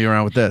 I'll follow you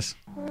around with this.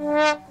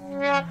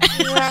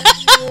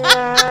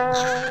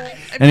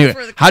 Anyway,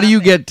 how did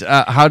you get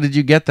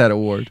that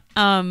award?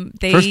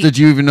 First, did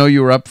you even know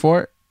you were up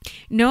for it?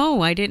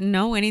 No, I didn't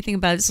know anything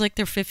about it. It's like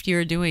their fifth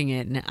year doing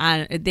it,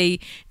 and they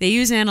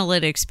use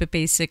analytics, but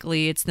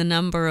basically it's the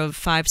number of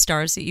 5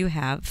 stars that you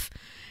have,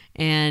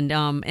 and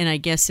I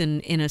guess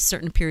in a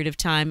certain period of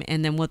time,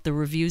 and then what the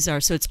reviews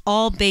are. So it's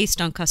all based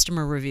on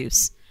customer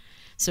reviews.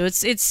 So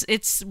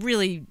it's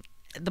really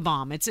the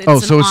bomb. It's so an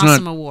it's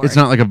awesome not award. it's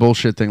not like a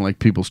bullshit thing like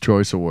People's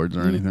Choice Awards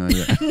or anything like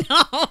that.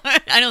 No,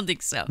 I don't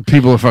think so.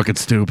 People are fucking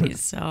stupid.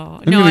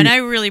 So and I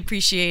really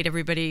appreciate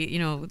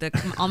everybody,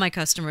 all my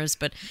customers.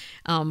 But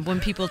when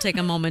people take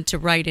a moment to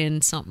write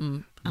in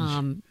something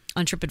on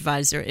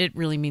TripAdvisor, it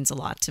really means a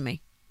lot to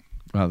me.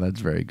 Well,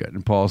 that's very good.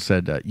 And Paul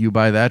said, "You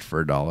buy that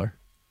for $1."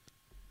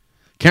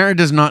 Karen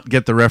does not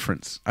get the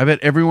reference. I bet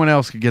everyone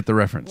else could get the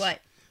reference. What?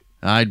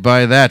 I'd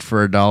buy that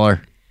for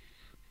 $1.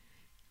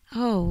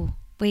 Oh,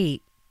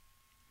 wait.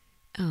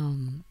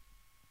 No.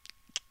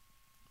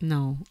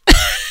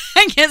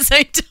 I guess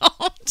I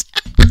don't.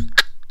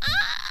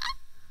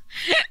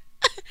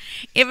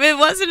 If it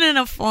wasn't in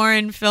a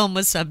foreign film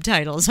with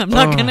subtitles, I'm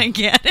not going to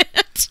get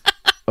it.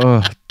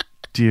 Oh,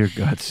 dear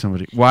God,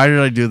 somebody. Why did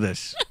I do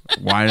this?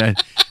 Why did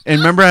I? And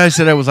remember I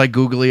said I was like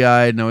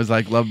googly-eyed and I was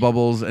like love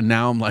bubbles, and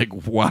now I'm like,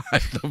 why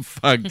the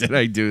fuck did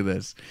I do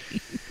this?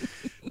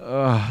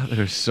 Oh,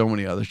 there's so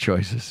many other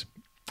choices.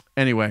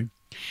 Anyway,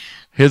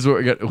 here's what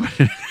we got. Poopy,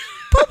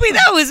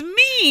 that was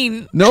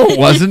mean. No, it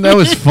wasn't. That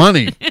was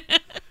funny.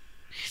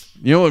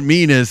 You know what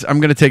mean is? I'm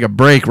going to take a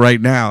break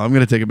right now. I'm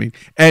going to take a mean.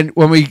 And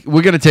when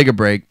we're going to take a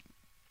break,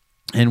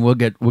 and we're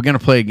going to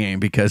play a game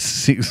because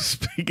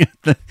speaking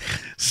of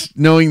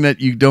knowing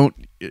that you don't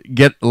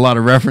get a lot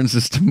of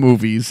references to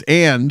movies,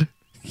 but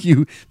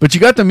you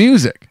got the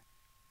music.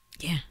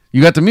 Yeah.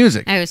 You got the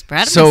music. I was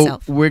proud of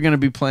myself. So we're going to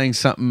be playing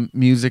something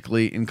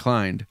musically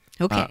inclined.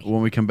 Okay.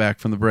 When we come back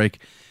from the break.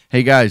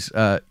 Hey guys,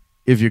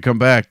 if you come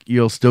back,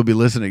 you'll still be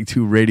listening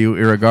to Radio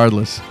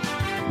Irregardless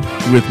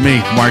with me,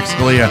 Mark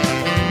Scalia.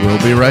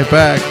 We'll be right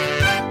back.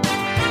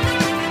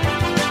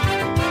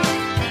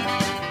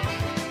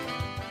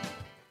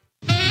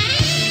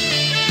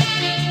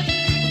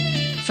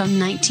 From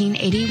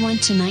 1981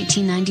 to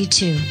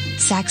 1992,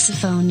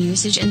 saxophone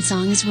usage in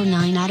songs were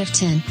 9 out of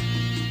 10.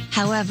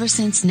 However,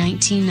 since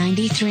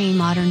 1993,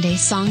 modern-day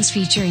songs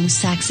featuring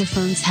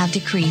saxophones have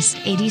decreased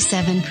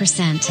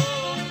 87%.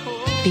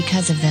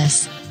 Because of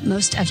this,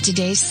 most of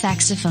today's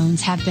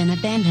saxophones have been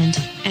abandoned,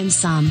 and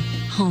some,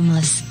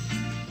 homeless.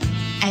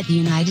 At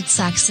United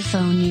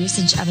Saxophone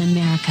Usage of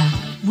America,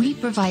 we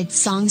provide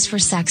songs for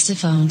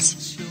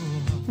saxophones.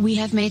 We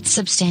have made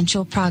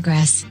substantial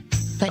progress,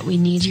 but we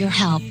need your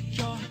help.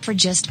 For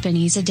just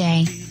pennies a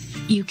day,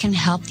 you can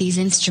help these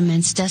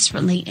instruments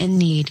desperately in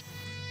need.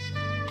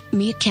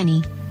 Meet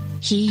Kenny.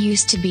 He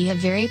used to be a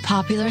very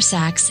popular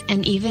sax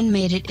and even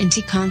made it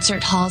into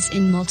concert halls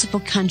in multiple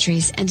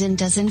countries and in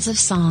dozens of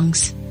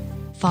songs.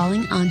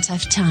 Falling on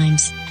tough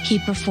times, he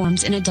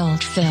performs in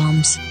adult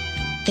films.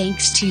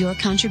 Thanks to your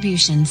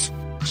contributions,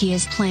 he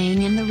is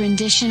playing in the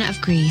rendition of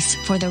Grease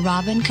for the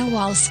Robin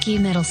Kowalski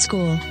Middle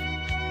School.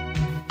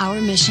 Our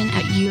mission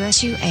at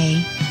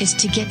USUA is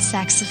to get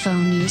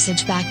saxophone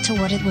usage back to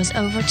what it was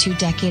over 2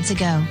 decades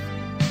ago.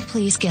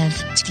 Please give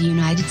to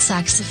United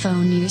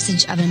Saxophone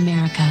Usage of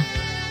America,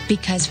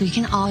 because we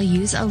can all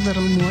use a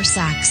little more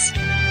sax.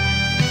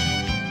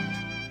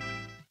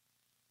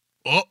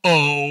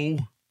 Uh-oh.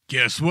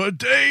 Guess what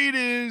day it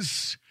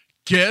is?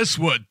 Guess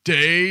what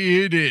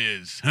day it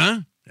is?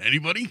 Huh?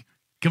 Anybody?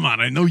 Come on,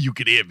 I know you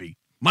could hear me.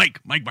 Mike.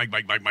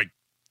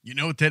 You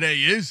know what today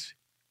is?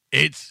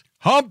 It's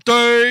Hump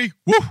Day!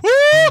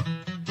 Woohoo!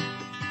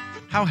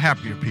 How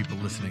happy are people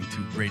listening to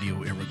Radio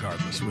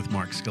Irregardless with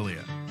Mark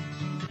Scalia?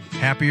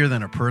 Happier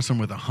than a person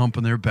with a hump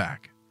on their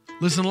back.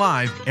 Listen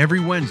live every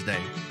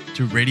Wednesday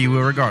to Radio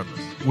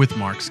Irregardless with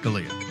Mark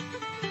Scalia.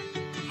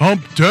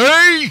 Hump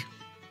Day!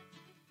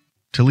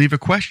 To leave a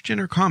question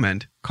or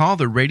comment, call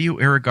the Radio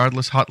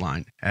Irregardless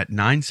hotline at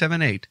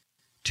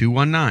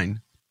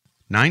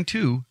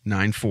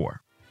 978-219-9294.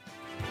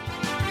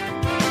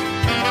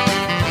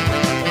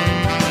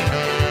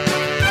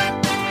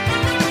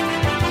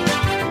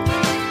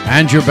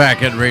 And you're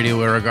back at Radio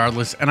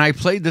Irregardless, and I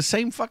played the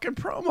same fucking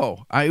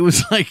promo. I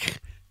was like,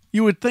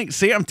 you would think.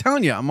 See, I'm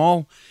telling you, I'm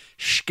all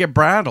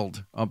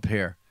skebraddled up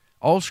here,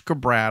 all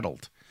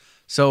skebraddled.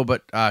 So,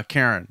 but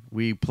Karen,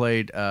 we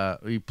played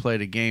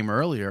a game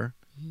earlier,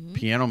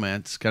 Piano Man.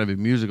 It's kind of a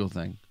musical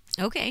thing.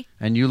 Okay.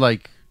 And you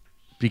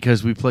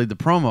because we played the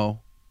promo.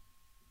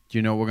 Do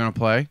you know what we're gonna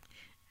play?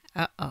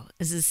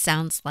 This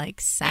sounds like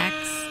sax.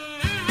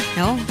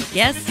 No?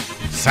 Yes?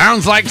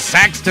 Sounds like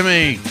sax to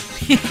me.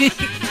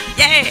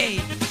 Yay!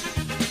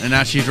 And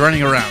now she's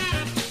running around.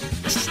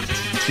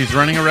 She's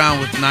running around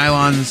with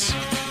nylons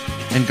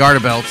and garter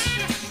belts.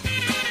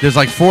 There's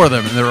like 4 of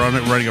them, and they're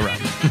running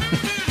around.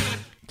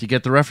 Do you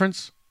get the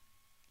reference?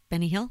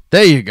 Benny Hill?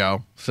 There you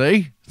go.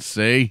 See?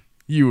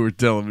 You were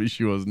telling me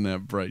she wasn't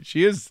that bright.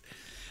 She is.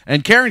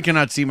 And Karen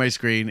cannot see my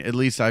screen. At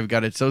least I've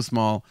got it so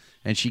small.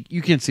 And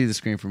you can't see the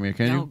screen from here,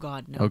 can you? Oh,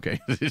 God, no. Okay.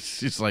 It's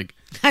just like...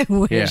 I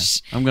wish. Yeah,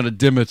 I'm going to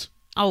dim it.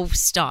 Oh,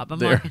 stop. I'm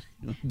there.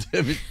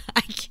 Dim it.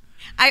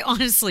 I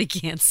honestly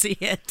can't see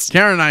it.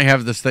 Karen and I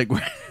have this thing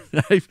where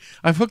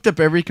I've hooked up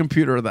every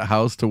computer in the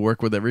house to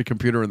work with every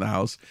computer in the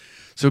house.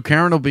 So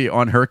Karen will be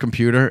on her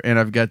computer, and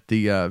I've got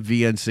the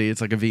VNC.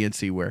 It's like a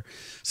VNC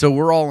So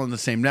we're all on the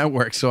same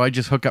network. So I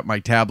just hook up my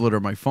tablet or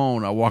my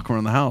phone. I'll walk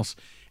around the house,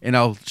 and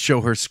I'll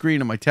show her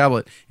screen on my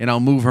tablet, and I'll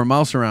move her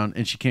mouse around,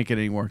 and she can't get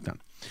any work done.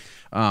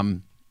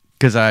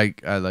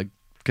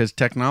 Because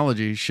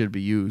technology should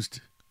be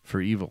used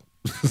for evil.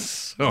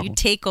 So You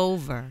take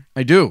over.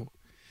 I do.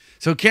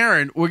 So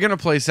Karen, we're gonna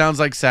play "Sounds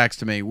Like Sax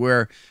to Me,"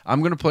 where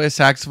I'm gonna play a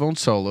saxophone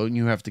solo, and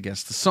you have to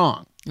guess the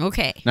song.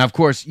 Okay. Now, of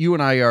course, you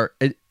and I are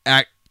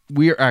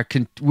we're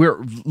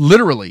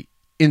literally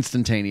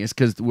instantaneous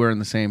because we're in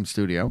the same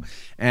studio,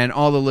 and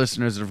all the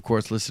listeners are, of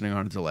course, listening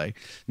on a delay.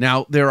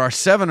 Now, there are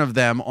 7 of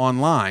them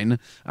online,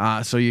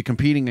 so you're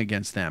competing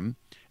against them,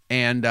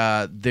 and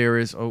there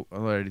is I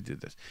already did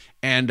this,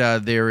 and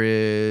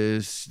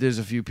there's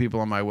a few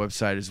people on my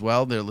website as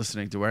well. They're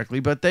listening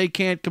directly, but they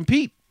can't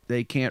compete.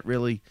 They can't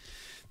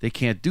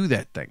do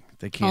that thing.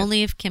 They can't.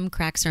 Only if Kim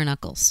cracks her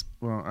knuckles.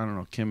 Well, I don't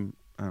know, Kim.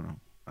 I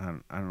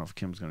don't know if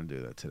Kim's going to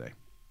do that today.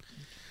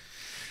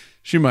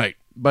 She might,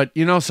 but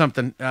you know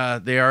something?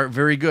 They are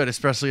very good,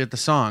 especially at the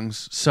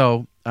songs.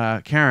 So,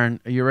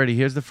 Karen, are you ready?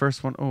 Here's the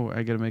first one. Oh,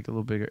 I got to make it a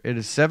little bigger. It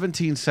is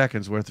 17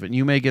 seconds worth of it. And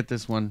you may get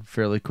this one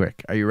fairly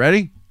quick. Are you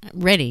ready?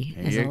 Ready,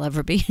 as I'll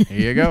ever be.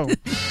 Here you go.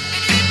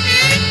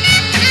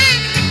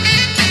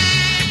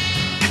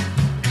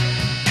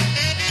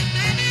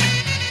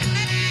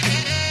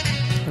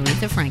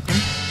 Aretha Franklin.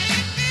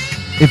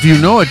 If you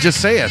know it,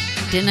 just say it.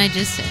 Didn't I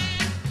just say?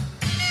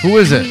 Who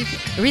is it?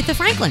 Aretha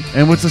Franklin.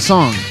 And what's the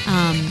song?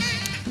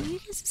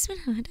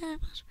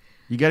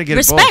 You got to get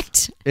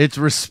Respect. It both. It's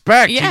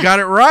Respect. Yeah. You got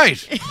it right.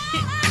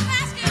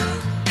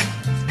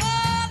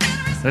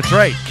 That's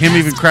right. Kim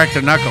even cracked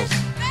her knuckles.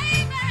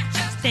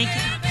 Thank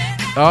you.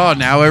 Oh,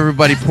 now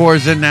everybody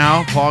pours in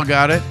now. Paul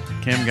got it.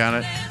 Kim got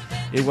it.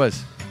 It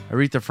was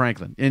Aretha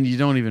Franklin. And you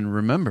don't even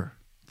remember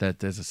that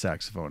there's a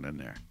saxophone in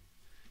there.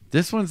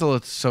 This one's a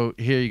little... So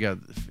here you go.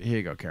 Here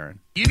you go, Karen.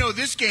 You know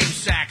this game,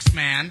 sax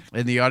man.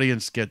 And the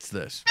audience gets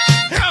this.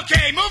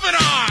 Okay, moving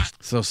on.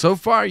 So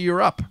far,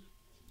 you're up.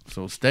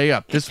 So stay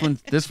up. This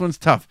one's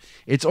tough.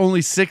 It's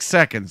only 6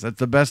 seconds. That's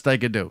the best I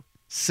could do.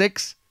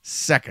 6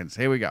 seconds.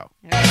 Here we go.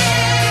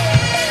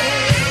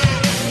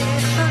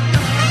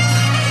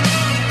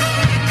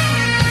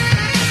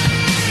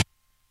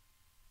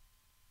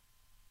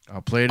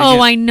 I'll play it again.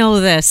 Oh, I know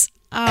this.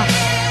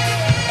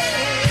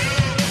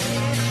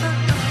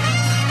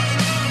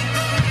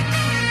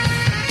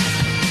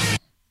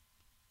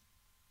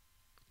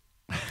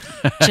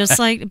 Just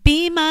like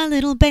Be My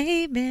Little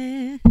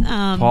Baby.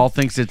 Paul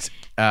thinks it's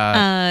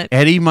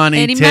Eddie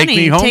Money, Take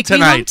Me Home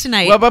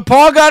Tonight. Well, but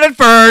Paul got it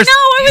first. No,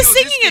 I was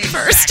singing it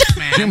first.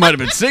 You might have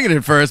been singing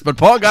it first, but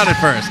Paul got it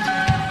first.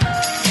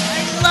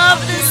 I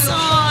love this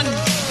song.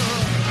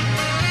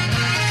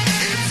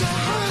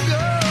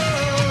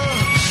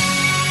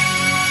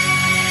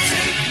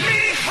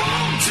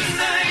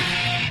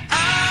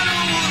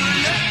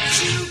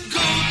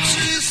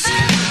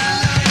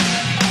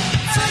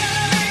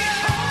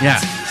 Yeah.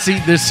 See,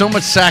 there's so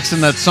much sax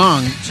in that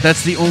song.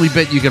 That's the only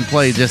bit you can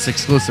play, just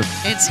exclusive.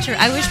 It's true.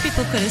 I wish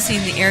people could have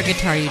seen the air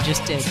guitar you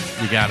just did.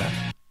 You got it.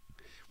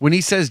 When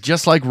he says,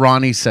 just like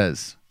Ronnie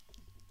says.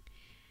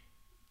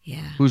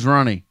 Yeah. Who's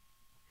Ronnie?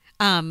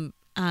 From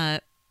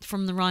the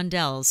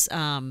Rondells.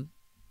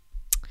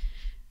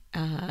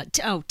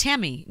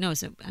 Tammy. No,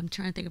 I'm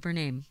trying to think of her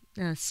name.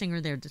 The singer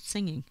there that's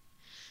singing.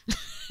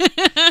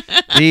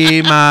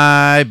 Be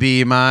my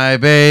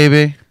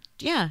baby.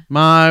 Yeah.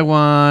 My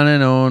one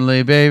and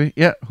only baby.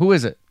 Yeah. Who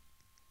is it?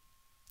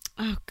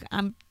 Oh,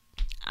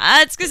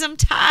 it's because I'm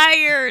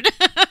tired.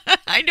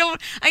 I know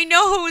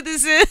who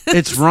this is.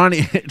 It's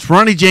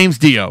Ronnie James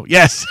Dio.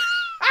 Yes.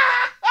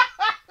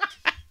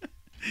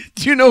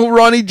 Do you know who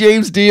Ronnie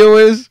James Dio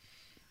is?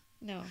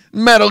 No.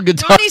 Metal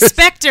guitarist. Ronnie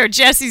Spector.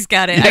 Jesse's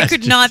got it. Yes, I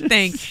could not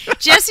think.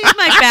 Jesse's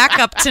my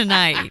backup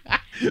tonight.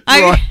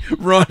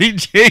 Ronnie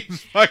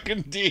James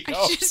fucking Dio.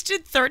 I just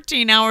did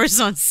 13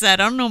 hours on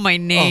set. I don't know my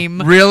name.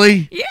 Oh,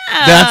 really? Yeah.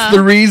 That's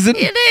the reason?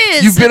 It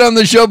is. You've been on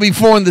the show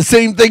before and the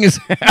same thing has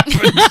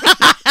happened.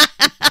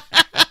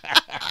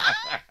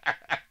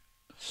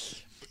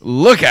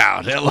 Look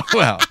out.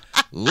 LOL.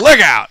 Look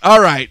out.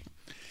 All right.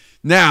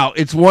 Now,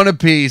 it's one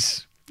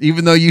apiece,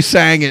 even though you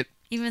sang it.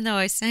 Even though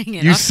I sang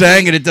it. You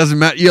sang it. It doesn't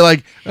matter. You're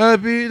like, I'll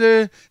be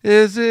there.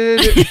 Is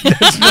it?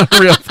 That's not a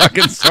real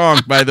fucking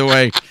song, by the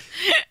way.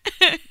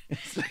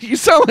 You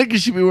sound like you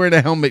should be wearing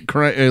a helmet,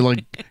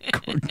 like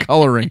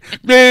coloring.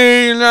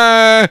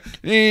 I'm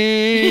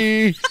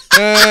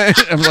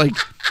like,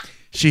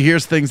 she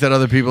hears things that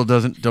other people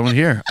don't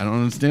hear. I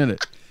don't understand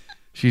it.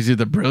 She's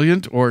either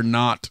brilliant or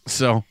not.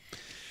 So,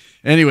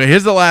 anyway,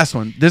 here's the last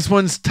one. This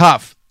one's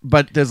tough,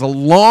 but there's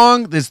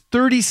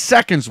 30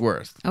 seconds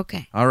worth.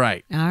 Okay. All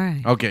right.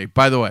 Okay.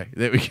 By the way,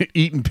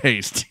 eating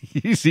paste.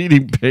 He's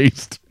eating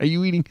paste. Are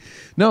you eating?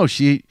 No,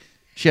 she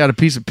had a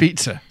piece of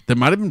pizza. There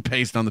might have been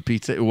paste on the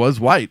pizza. It was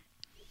white.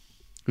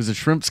 It was a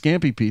shrimp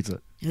scampi pizza.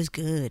 It was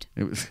good.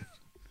 It was.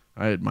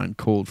 I had mine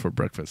cold for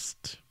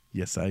breakfast.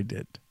 Yes, I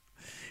did.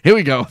 Here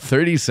we go.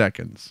 30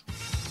 seconds.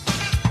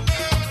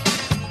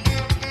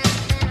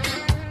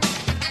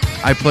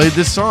 I played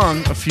this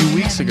song a few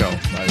weeks ago,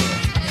 by the way.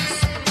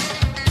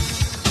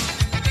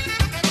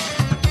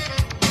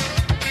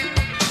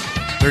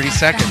 30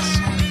 seconds.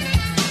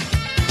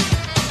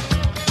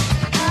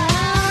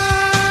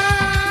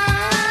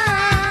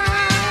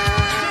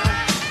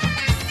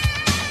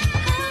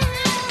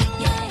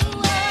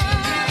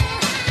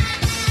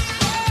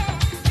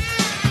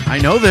 I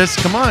know this.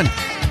 Come on.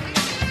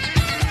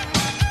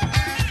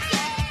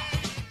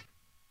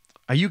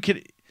 Are you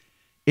kidding?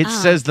 It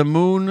says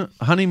the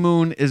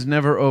honeymoon is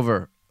never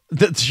over.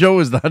 The show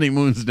is the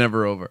honeymoon's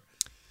never over.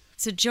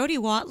 Is it Jody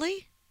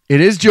Watley? It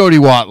is Jody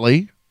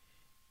Watley.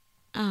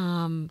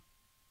 I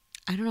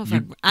don't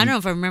know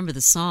if I remember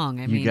the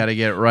song. I mean, you got to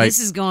get it right. This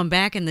is going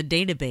back in the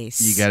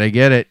database. You got to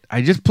get it.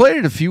 I just played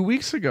it a few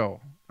weeks ago.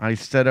 I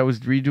said I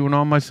was redoing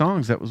all my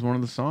songs. That was one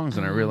of the songs,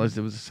 and I realized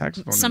it was a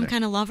saxophone. Some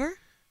Kind of Lover?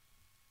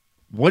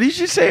 What did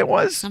you say it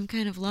was? Some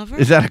Kind of Lover?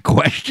 Is that a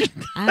question?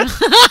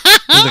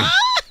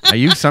 Are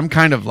you some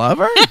kind of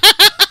lover?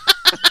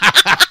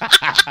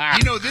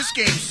 You know this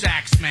game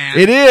sax, man.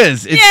 It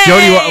is. It's Yay!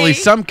 Jody Watley,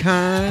 Some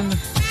Kind.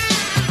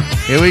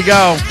 Here we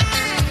go.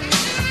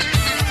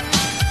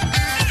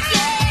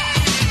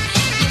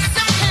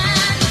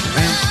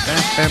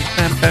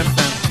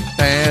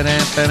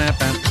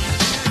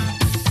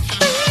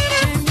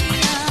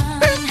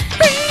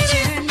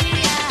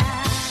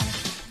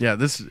 Yeah,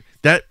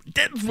 that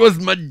was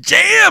my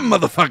jam,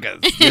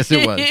 motherfuckers. Yes,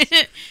 it was.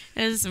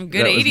 That was some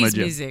good 80s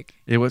music.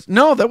 It was.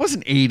 No, that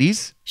wasn't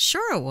 80s.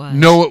 Sure it was.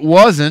 No, it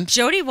wasn't.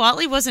 Jody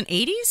Watley wasn't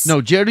 80s? No,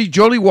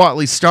 Jody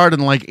Watley started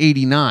in like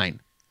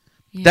 89.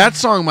 Yeah. That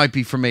song might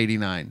be from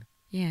 89.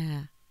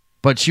 Yeah.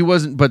 But she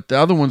wasn't, but the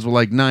other ones were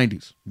like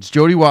 90s. It's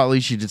Jody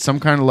Watley. She did Some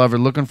Kind of Lover,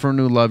 Looking for a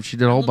New Love. She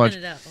did a whole bunch.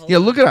 Yeah,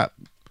 look it up.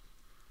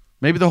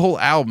 Maybe the whole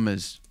album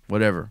is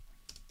whatever.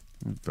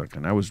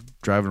 Fucking, I was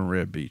driving to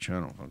Red Beach. I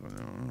don't fucking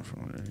know.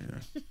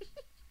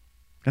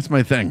 That's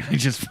my thing. I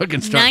just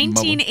fucking start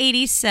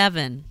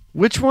 1987. mumbling.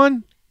 Which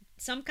one?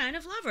 Some Kind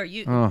of Lover.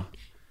 Yep.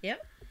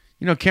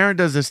 You know, Karen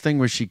does this thing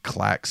where she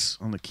clacks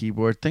on the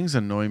keyboard. Things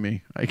annoy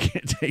me. I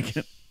can't take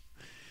it.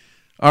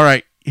 All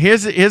right.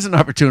 Here's an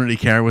opportunity,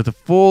 Karen, with a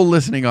full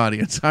listening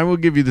audience. I will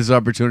give you this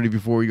opportunity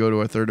before we go to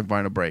our third and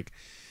final break.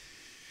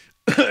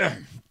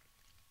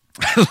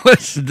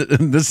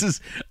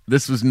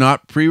 This was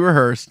not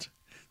pre-rehearsed.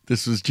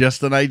 This was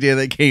just an idea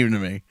that came to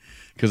me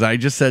because I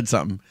just said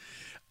something.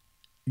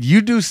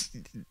 You do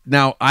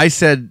now. I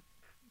said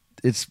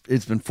it's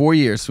been 4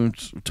 years. So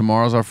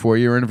tomorrow's our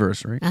 4-year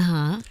anniversary,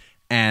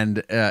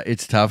 and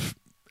it's tough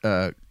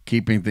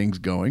keeping things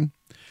going.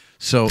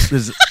 So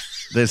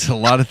there's a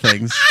lot of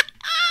things.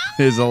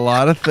 There's a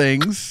lot of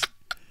things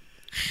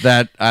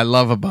that I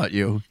love about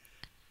you,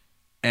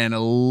 and a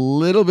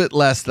little bit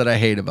less that I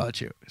hate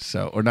about you.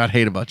 So, or not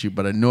hate about you,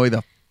 but annoy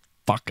the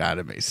fuck out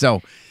of me.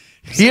 So.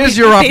 Here's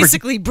your opportunity.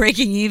 Basically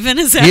breaking even,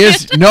 is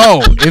that?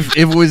 No, if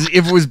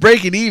it was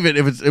breaking even,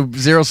 if it's a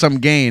zero-sum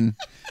gain,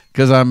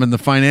 because I'm in the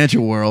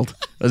financial world,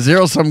 a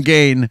zero-sum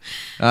gain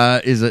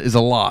is a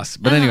loss.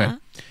 But anyway,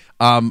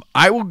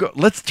 I will go.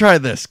 Let's try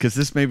this because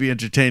this may be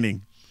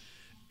entertaining.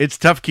 It's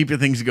tough keeping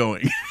things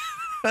going.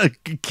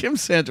 Kim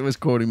Santa was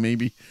quoting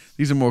maybe.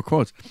 These are more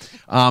quotes.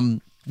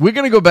 We're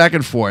going to go back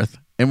and forth,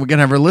 and we're going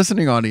to have our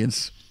listening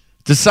audience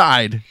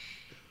decide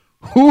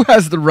who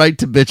has the right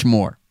to bitch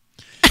more.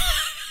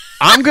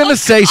 I'm going to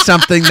say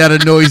something that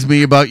annoys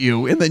me about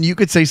you, and then you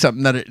could say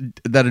something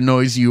that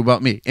annoys you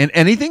about me. And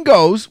anything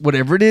goes,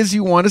 whatever it is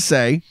you want to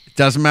say. It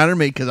doesn't matter to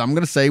me because I'm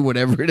going to say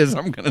whatever it is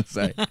I'm going to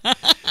say.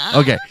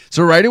 Okay,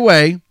 so right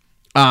away,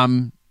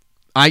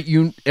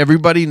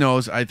 everybody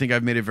knows, I think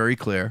I've made it very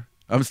clear.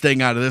 I'm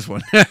staying out of this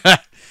one.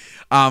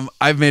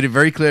 I've made it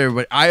very clear,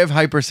 but I have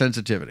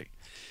hypersensitivity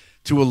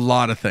to a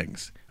lot of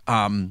things.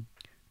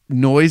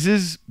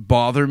 Noises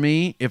bother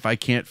me if I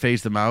can't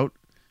phase them out.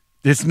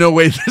 There's no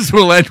way this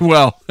will end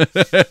well.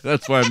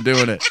 That's why I'm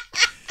doing it.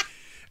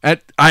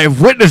 I have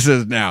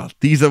witnesses now.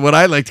 These are what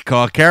I like to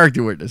call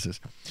character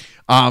witnesses.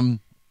 So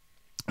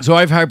I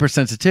have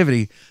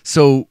hypersensitivity.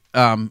 So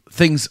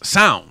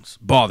sounds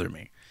bother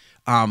me.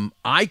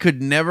 I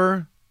could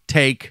never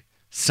take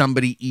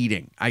somebody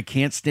eating. I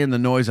can't stand the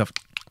noise of.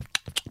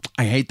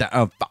 I hate that.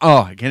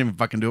 I can't even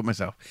fucking do it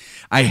myself.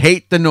 I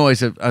hate the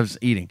noise of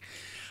eating.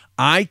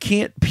 I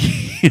can't be.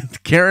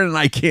 Karen and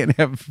I can't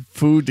have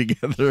food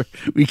together.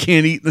 We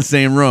can't eat in the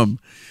same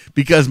room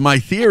because my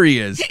theory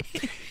is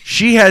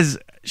she has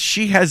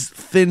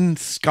thin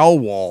skull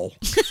wall.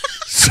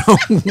 So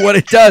what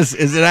it does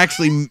is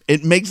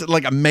it makes it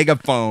like a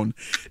megaphone,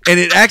 and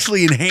it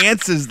actually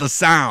enhances the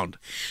sound.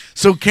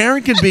 So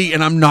Karen can be,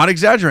 and I'm not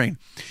exaggerating.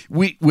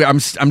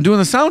 I'm doing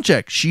the sound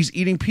check. She's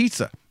eating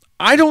pizza.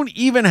 I don't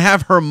even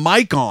have her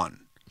mic on.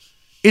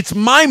 It's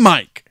my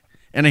mic,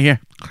 and I hear.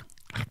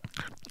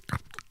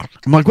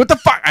 I'm like, what the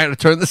fuck? I had to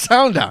turn the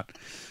sound down.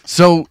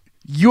 So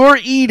your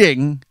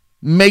eating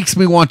makes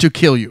me want to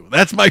kill you.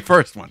 That's my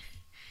first one.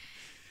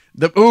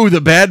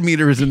 The bad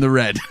meter is in the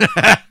red.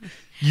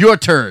 Your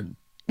turn.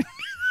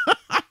 Wait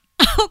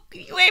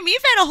a minute,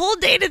 you've had a whole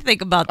day to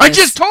think about this. I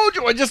just told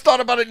you. I just thought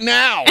about it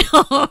now.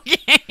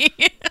 Okay.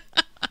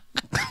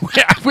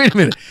 Wait a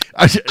minute.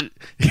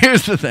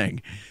 Here's the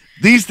thing.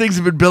 These things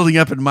have been building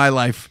up in my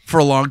life for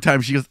a long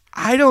time. She goes,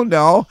 I don't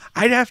know.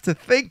 I'd have to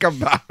think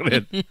about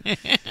it.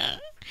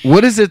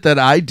 What is it that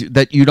I do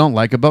that you don't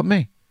like about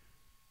me?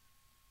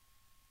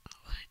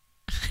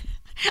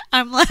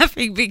 I'm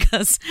laughing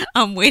because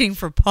I'm waiting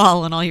for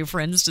Paul and all your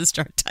friends to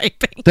start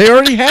typing. They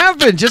already have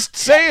been. Just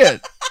say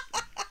it.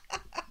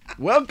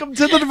 Welcome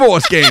to the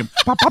divorce game.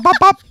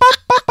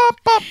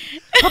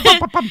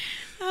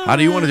 How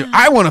do you want to do?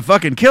 I want to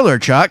fucking kill her,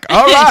 Chuck.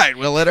 All right,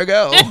 we'll let her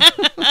go.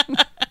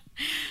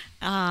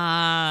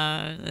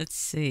 Let's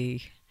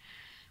see.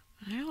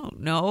 I don't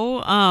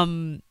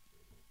know.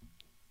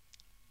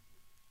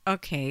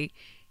 Okay.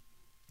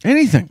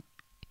 Anything.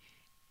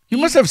 You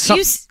must have some.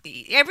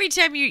 Every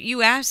time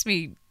you ask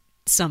me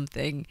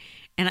something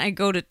and I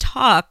go to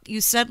talk,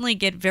 you suddenly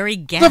get very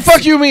gassy. The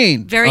fuck you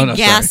mean? Very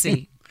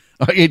gassy.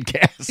 I get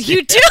gassy.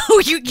 You do.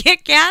 You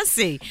get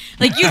gassy.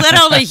 Like you let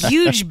out a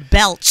huge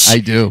belch. I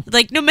do.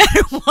 Like no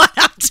matter what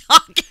I'm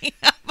talking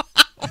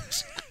about.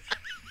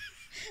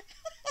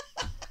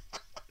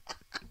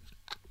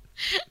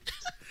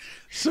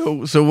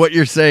 So what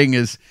you're saying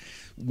is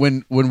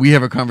when we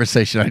have a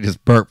conversation, I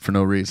just burp for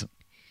no reason.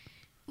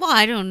 Well,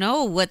 I don't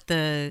know what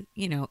I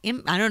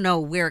don't know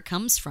where it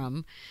comes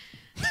from.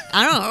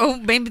 I don't know.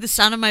 Maybe the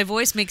sound of my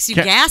voice makes you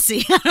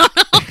gassy. I don't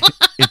know.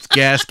 It's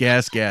gas.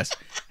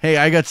 Hey,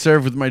 I got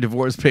served with my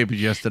divorce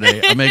papers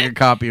yesterday. I'll make a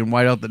copy and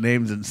white out the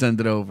names and send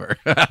it over.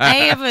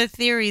 I have a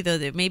theory, though,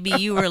 that maybe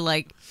you were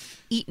like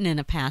eaten in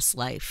a past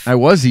life. I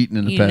was eaten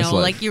in a past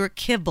life. Like you were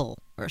kibble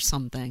or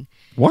something.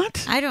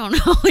 What? I don't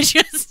know.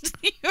 Just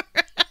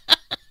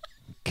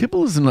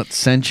Kibble is not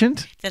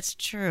sentient. That's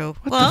true.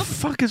 What the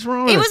fuck is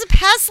wrong with it? It her? was a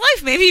past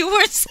life. Maybe you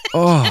weren't sentient.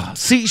 Oh,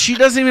 see, she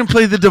doesn't even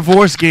play the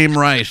divorce game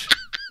right.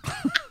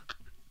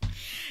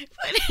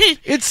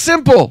 It's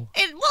simple.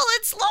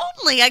 It's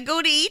lonely. I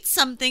go to eat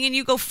something and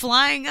you go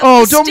flying up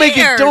the don't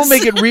stairs.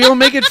 make it real.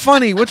 Make it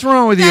funny. What's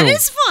wrong with you? That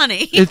is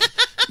funny.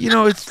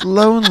 It's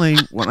lonely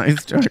when I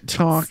start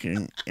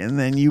talking and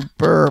then you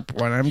burp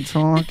when I'm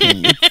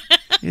talking.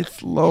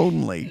 It's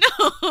lonely.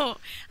 No,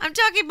 I'm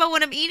talking about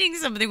when I'm eating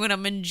something, when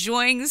I'm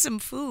enjoying some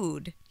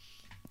food.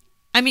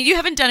 I mean, you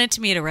haven't done it to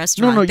me at a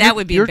restaurant. No, that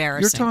would be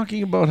embarrassing. You're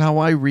talking about how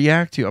I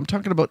react to you. I'm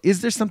talking about, is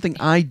there something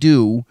I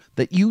do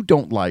that you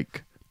don't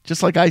like?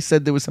 Just like I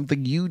said there was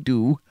something you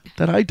do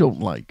that I don't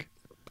like.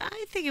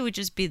 I think it would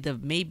just be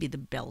maybe the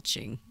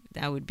belching.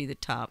 That would be the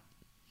top.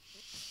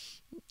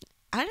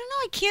 I don't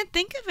know. I can't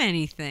think of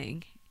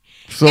anything.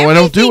 So I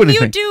don't do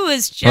anything. Everything you do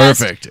is just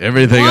perfect.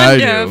 Everything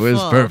wonderful. I do is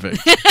perfect.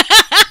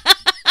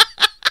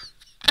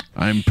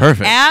 I'm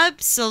perfect.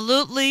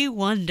 Absolutely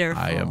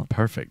wonderful. I am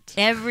perfect.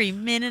 Every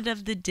minute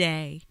of the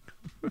day.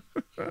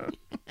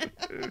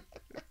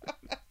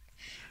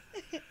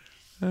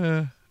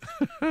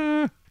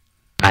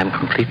 I'm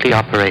completely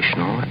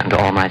operational and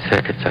all my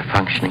circuits are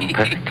functioning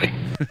perfectly.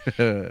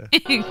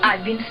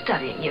 I've been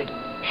studying you.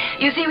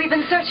 You see, we've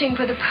been searching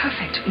for the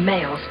perfect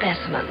male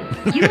specimen.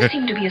 You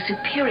seem to be a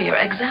superior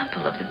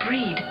example of the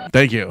breed.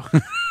 Thank you.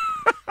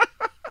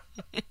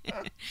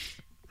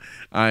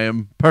 I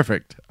am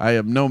perfect. I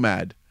am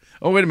nomad.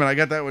 Oh, wait a minute. I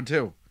got that one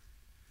too.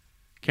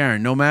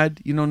 Karen,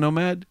 nomad? You know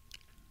nomad?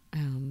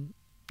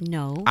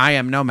 No. I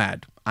am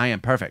nomad. I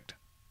am perfect.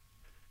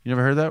 You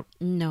never heard that?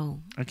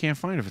 No. I can't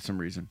find it for some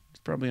reason. It's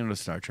probably another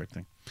Star Trek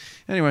thing.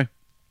 Anyway,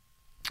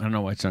 I don't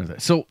know why it's not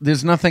that. So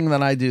there's nothing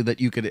that I do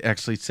that you could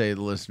actually say to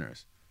the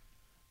listeners.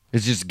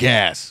 It's just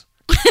gas.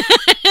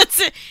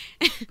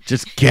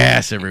 Just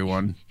gas,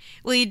 everyone.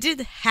 Well, you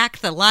did hack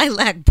the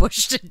lilac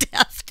bush to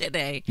death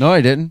today. No, I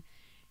didn't.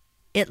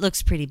 It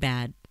looks pretty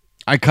bad.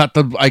 I cut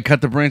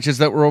the branches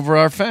that were over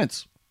our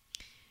fence.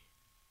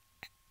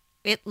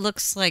 It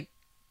looks like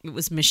it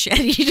was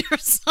macheted or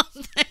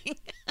something.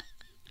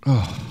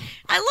 Oh.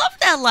 I love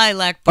that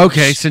lilac bush.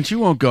 Okay, since you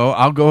won't go,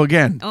 I'll go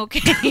again. Okay,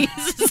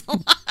 this is a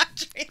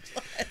laundry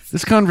list.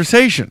 This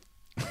conversation,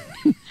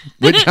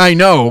 which I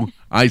know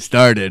I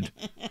started,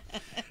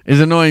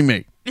 is annoying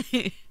me.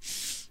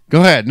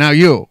 Go ahead, now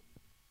you.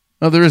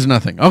 Oh, there is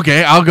nothing.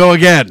 Okay, I'll go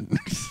again.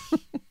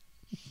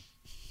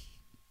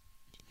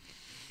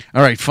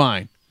 All right,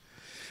 fine.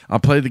 I'll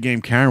play the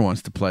game Karen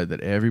wants to play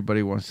that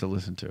everybody wants to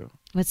listen to.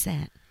 What's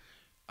that?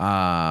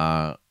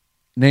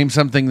 Name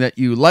something that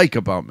you like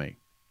about me.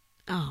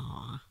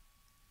 Aw.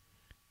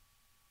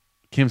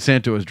 Kim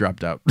Santo has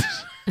dropped out.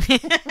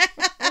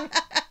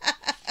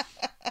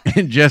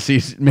 And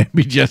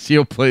maybe Jesse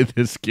will play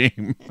this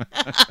game.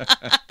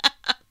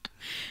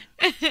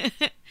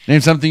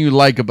 Name something you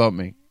like about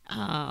me.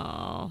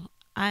 Oh,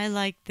 I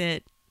like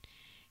that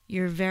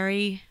you're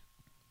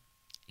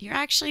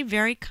actually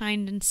very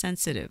kind and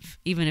sensitive,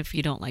 even if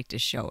you don't like to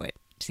show it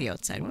to the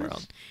outside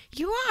world.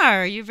 You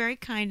are. You're very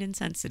kind and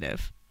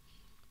sensitive.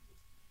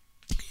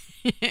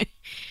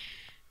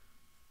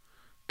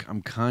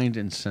 I'm kind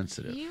and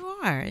sensitive. You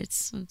are.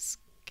 It's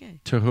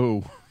good. To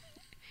who?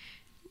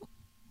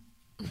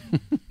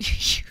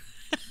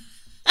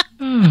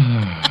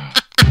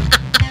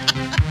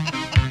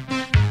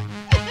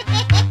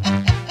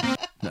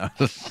 No,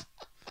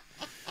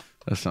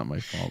 that's not my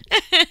fault.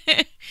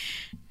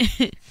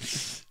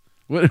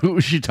 Who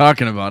was she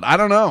talking about? I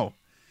don't know.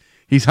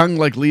 He's hung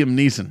like Liam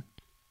Neeson.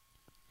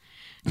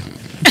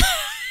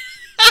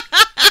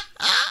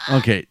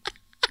 Okay,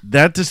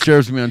 that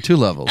disturbs me on two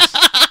levels.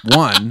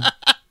 One,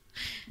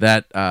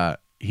 that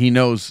he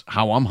knows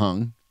how I'm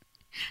hung.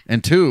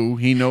 And two,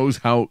 he knows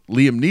how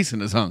Liam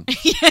Neeson is hung.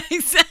 Yeah,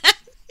 exactly.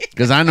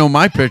 Because I know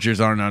my pictures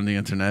aren't on the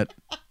internet.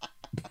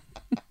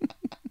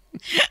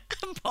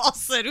 Paul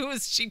said, who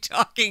is she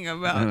talking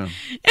about?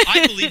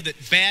 I believe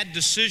that bad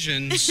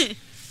decisions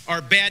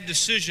are bad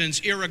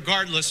decisions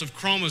irregardless of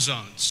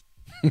chromosomes.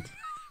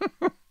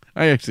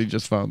 I actually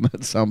just found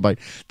that soundbite.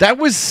 That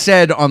was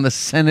said on the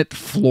Senate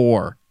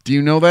floor. Do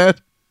you know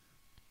that?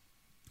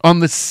 On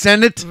the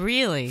Senate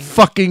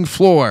fucking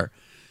floor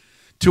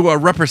to our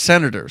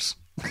representatives.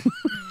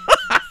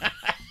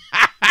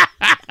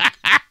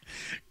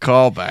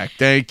 Call back.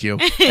 Thank you.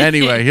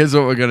 Anyway, here's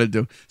what we're going to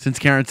do. Since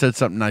Karen said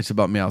something nice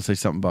about me, I'll say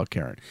something about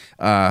Karen.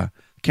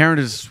 Karen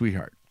is a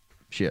sweetheart.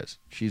 She is.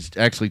 She's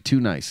actually too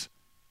nice.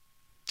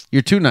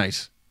 You're too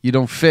nice. You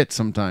don't fit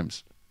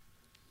sometimes.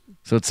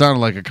 So it sounded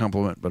like a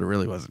compliment, but it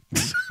really wasn't.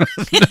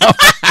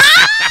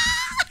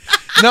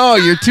 No,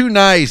 you're too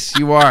nice.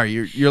 You are.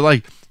 You're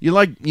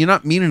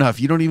not mean enough.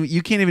 You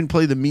can't even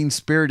play the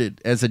mean-spirited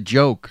as a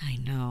joke. I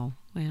know.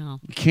 Well,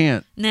 you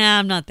can't. Nah,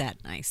 I'm not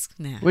that nice.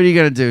 Nah. What are you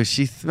gonna do?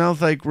 She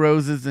smells like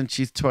roses, and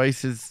she's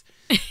twice as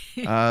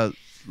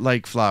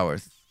like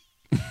flowers.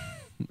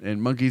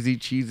 And monkeys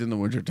eat cheese in the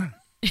wintertime.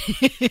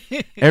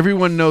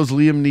 Everyone knows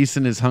Liam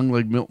Neeson is hung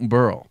like Milton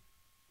Berle.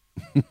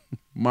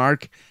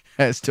 Mark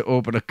has to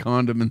open a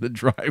condom in the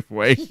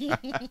driveway.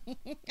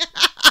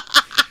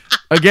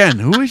 Again,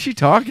 who is she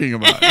talking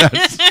about?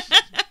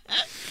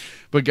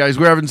 But guys,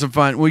 we're having some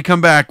fun. When we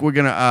come back, we're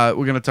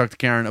gonna talk to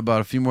Karen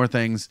about a few more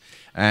things.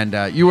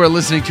 And you are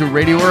listening to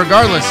Radio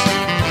Regardless.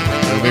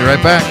 We'll be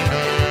right back.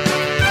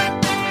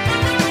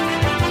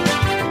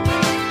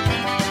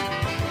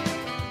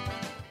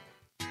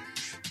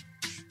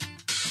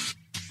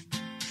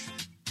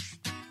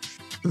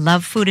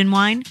 Love food and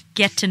wine?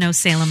 Get to know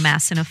Salem,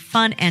 Mass in a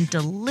fun and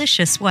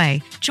delicious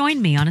way.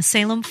 Join me on a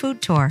Salem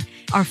food tour.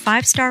 Our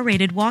 5-star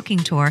rated walking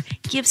tour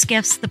gives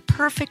guests the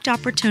perfect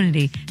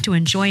opportunity to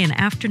enjoy an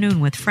afternoon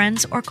with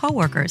friends or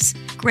coworkers.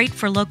 Great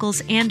for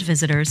locals and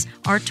visitors,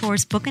 our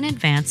tours book in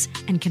advance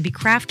and can be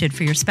crafted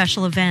for your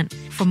special event.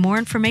 For more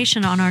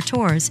information on our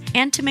tours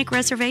and to make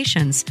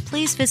reservations,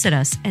 please visit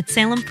us at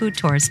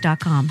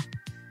salemfoodtours.com.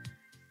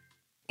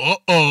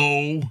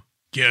 Uh-oh.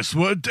 Guess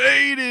what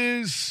day it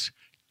is?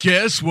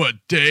 Guess what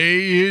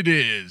day it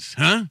is,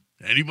 huh?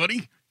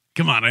 Anybody?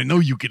 Come on, I know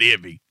you can hear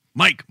me.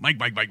 Mike.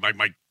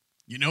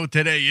 You know what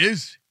today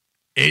is?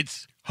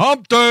 It's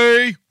Hump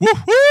Day!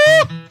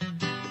 Woohoo!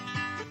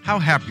 How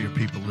happy are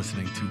people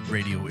listening to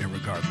Radio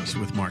Irregardless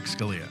with Mark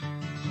Scalia?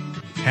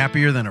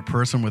 Happier than a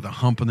person with a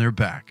hump in their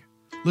back.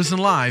 Listen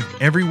live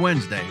every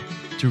Wednesday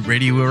to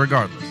Radio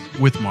Irregardless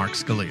with Mark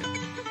Scalia.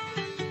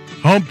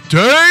 Hump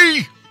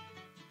Day!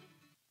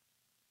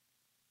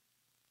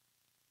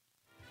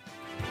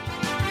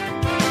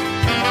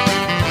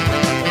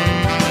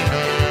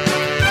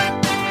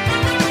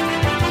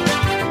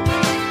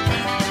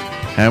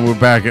 And we're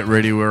back at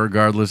Radio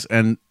Regardless,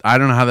 and I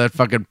don't know how that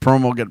fucking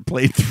promo got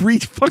played 3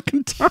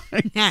 fucking times.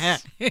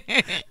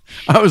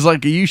 I was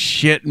like, are you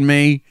shitting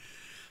me?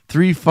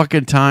 3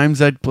 fucking times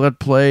that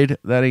played?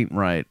 That ain't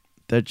right.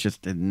 That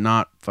just is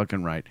not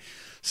fucking right.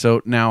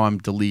 So now I'm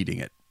deleting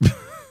it.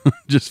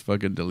 Just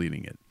fucking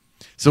deleting it.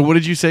 So what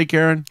did you say,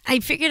 Karen?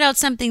 I figured out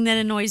something that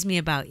annoys me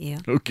about you.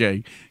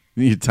 Okay.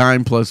 Your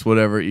time plus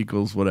whatever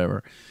equals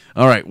whatever.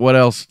 All right, what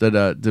else do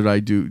I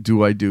do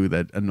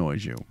that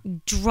annoys you?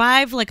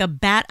 Drive like a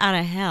bat out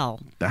of hell.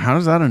 How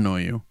does that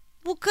annoy you?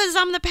 Well, because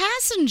I'm the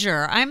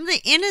passenger. I'm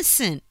the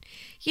innocent.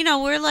 You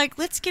know, we're like,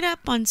 let's get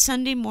up on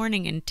Sunday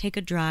morning and take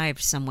a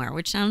drive somewhere,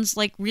 which sounds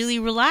like really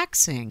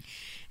relaxing.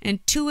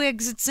 And 2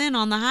 exits in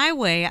on the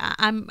highway,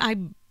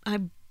 I'm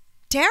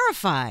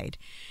terrified.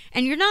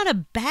 And you're not a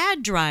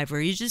bad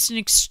driver. You're just an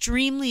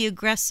extremely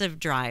aggressive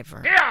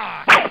driver.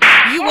 Yeah.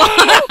 You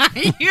are.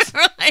 You're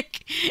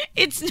like,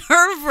 it's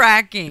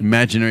nerve-wracking.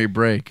 Imaginary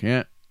brake,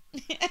 yeah.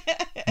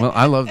 Well,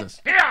 I love this.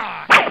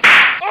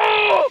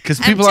 Because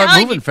people aren't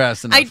moving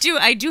fast enough.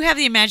 I do have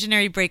the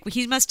imaginary brake.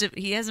 He hasn't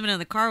been in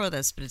the car with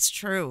us, but it's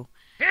true.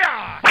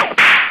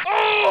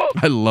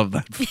 I love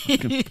that. I'm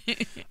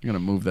going to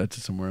move that to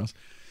somewhere else.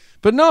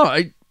 But no,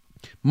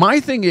 my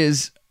thing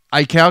is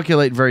I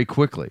calculate very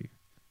quickly.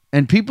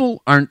 And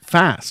people aren't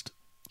fast.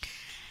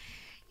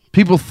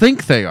 People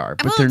think they are,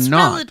 but they're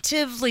not.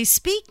 Relatively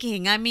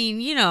speaking, I mean,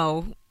 you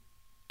know.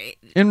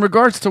 In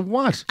regards to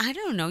what? I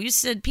don't know. You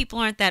said people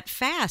aren't that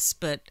fast,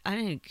 but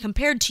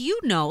compared to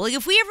no. Like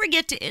if we ever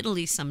get to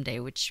Italy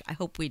someday, which I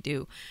hope we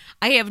do,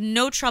 I have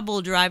no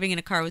trouble driving in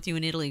a car with you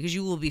in Italy because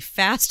you will be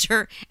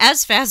faster,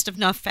 as fast, if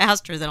not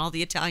faster, than all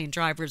the Italian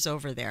drivers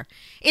over there.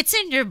 It's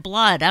in your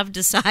blood. I've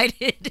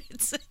decided.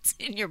 It's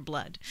in your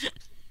blood.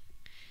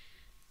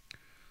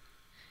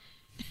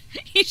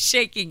 He's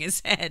shaking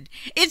his head.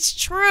 It's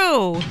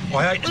true.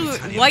 I hate them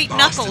Italian white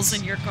bastards. knuckles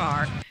in your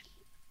car.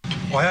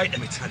 I hate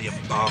them Italian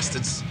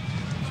bastards.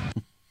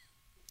 I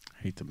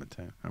hate them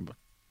Italian.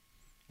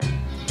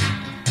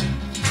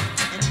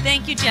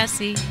 Thank you,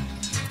 Jesse.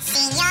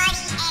 Signori e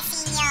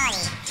signori,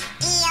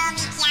 io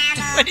mi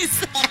chiamo What is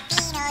that?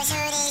 Peppino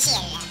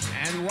Giudicello.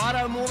 And what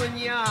a woman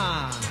you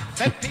are.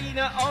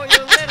 Peppino, oh,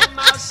 you little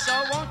mouse, so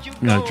won't you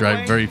I'm going go to drive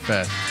away? very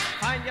fast.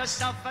 Find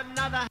yourself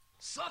another.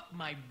 Suck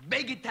my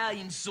big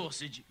Italian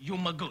sausage, you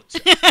magoots.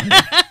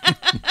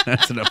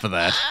 That's enough of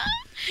that.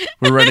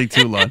 We're running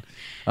too long.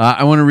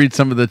 I want to read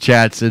some of the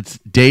chats. It's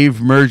Dave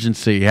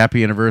Emergency.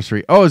 Happy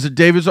anniversary. Oh, is it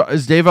Dave?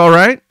 Is Dave all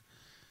right?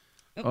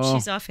 Oh,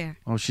 she's off air.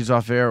 Oh, she's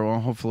off air.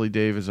 Well, hopefully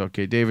Dave is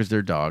okay. Dave is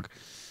their dog.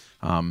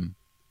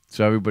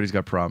 So everybody's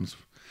got problems.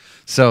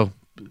 So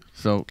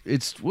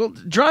it's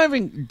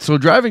driving. So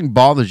driving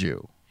bothers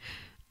you.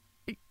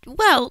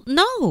 Well,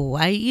 no,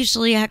 I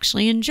usually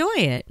actually enjoy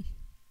it.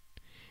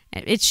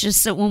 It's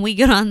just that when we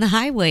get on the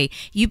highway,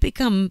 you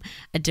become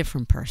a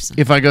different person.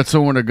 If I got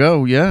somewhere to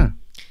go, yeah.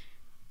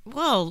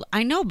 Well,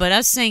 I know, but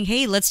us saying,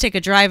 hey, let's take a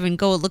drive and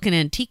go look in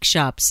antique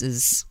shops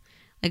is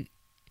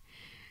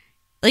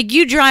like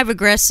you drive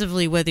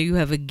aggressively whether you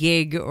have a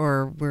gig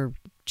or we're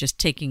just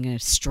taking a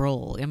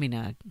stroll. I mean,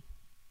 not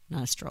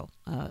a stroll.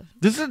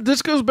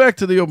 This goes back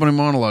to the opening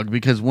monologue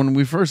because when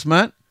we first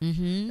met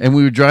Mhm. and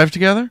we would drive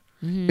together,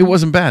 Mhm. it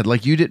wasn't bad.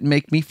 Like you didn't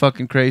make me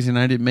fucking crazy and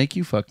I didn't make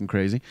you fucking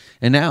crazy.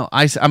 And now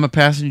I'm a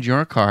passenger in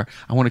a car.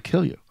 I want to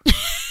kill you.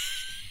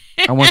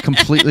 I want to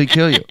completely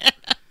kill you.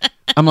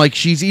 I'm like,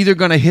 she's either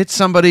going to hit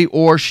somebody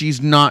or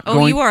she's not Oh,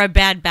 going. you are a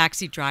bad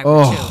backseat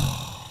driver, too.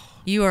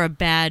 You are a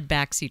bad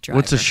backseat driver.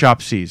 What's a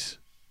shopsies?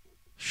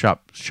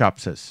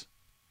 Shopsis.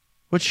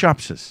 What's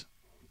shopsis?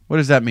 What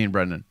does that mean,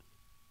 Brendan?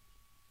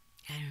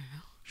 I don't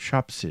know.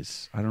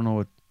 Shopsis. I don't know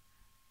what.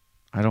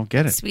 I don't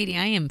get it. Sweetie,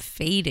 I am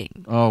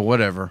fading. Oh,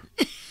 whatever.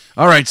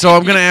 All right, so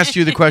I'm going to ask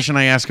you the question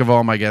I ask of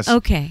all my guests.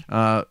 Okay.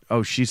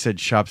 She said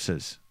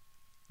shopsis.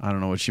 I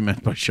don't know what she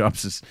meant by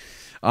shopsis.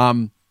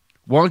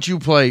 Why don't you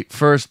play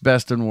first,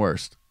 best, and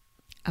worst?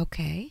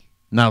 Okay.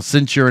 Now,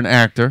 since you're an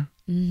actor,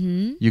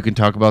 Mhm. you can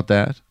talk about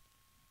that.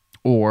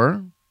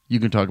 Or you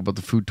can talk about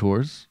the food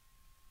tours.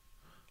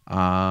 Those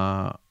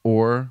are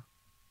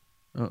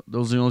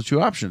the only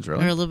two options,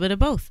 really. Or a little bit of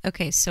both.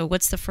 Okay, so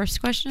what's the first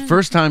question?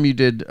 First time you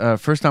did,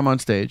 first time on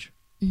stage.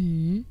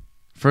 Mhm.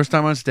 First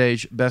time on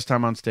stage, best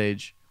time on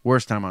stage,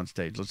 worst time on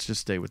stage. Let's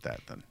just stay with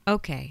that then.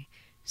 Okay,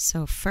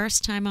 so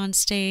first time on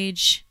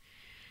stage.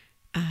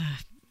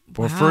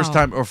 Or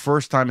wow.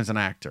 first time as an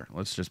actor.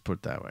 Let's just put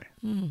it that way.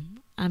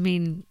 I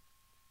mean,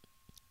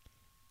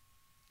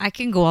 I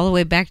can go all the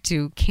way back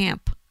to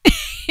camp.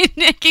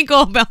 I can go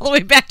all the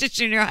way back to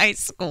junior high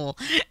school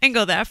and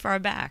go that far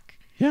back.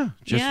 Yeah,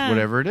 just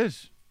whatever it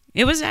is.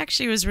 It was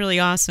really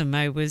awesome.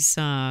 I went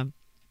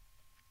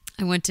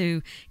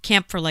to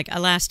camp for I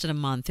lasted a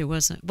month. It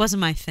wasn't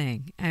my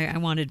thing. I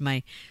wanted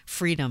my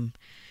freedom.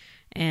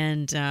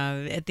 And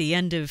at the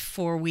end of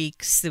 4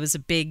 weeks, there was a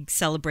big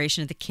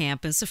celebration at the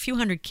camp. It's a few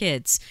hundred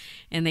kids,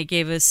 and they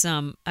gave us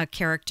a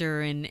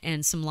character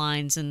and some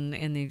lines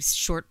and these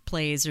short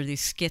plays or these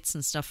skits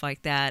and stuff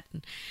like that.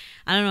 And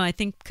I don't know. I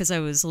think because I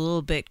was a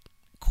little bit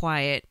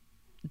quiet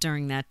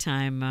during that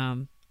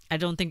time, I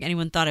don't think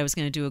anyone thought I was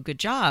going to do a good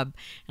job,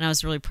 and I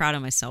was really proud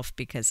of myself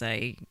because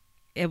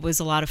it was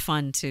a lot of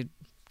fun to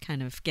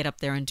kind of get up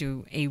there and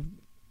do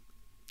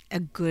a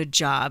good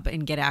job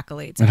and get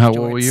accolades. And afterwards.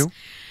 how old were you?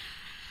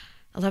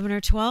 11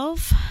 or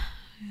 12.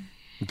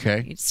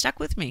 Okay. It stuck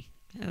with me.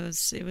 It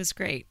was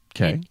great.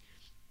 Okay. And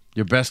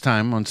Your best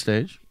time on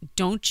stage?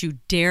 don't you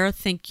dare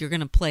think you're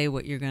going to play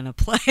what you're going to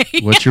play.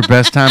 What's your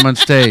best time on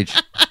stage?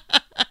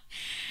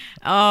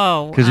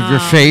 Oh. Because if you're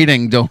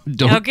fading, don't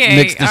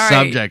mix the all right.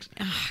 subjects.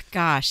 Oh,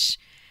 gosh.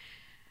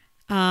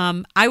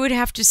 I would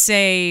have to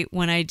say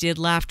when I did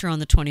Laughter on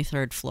the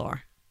 23rd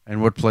Floor.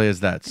 And what play is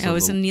that? It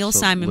was a Neil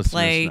Simon listeners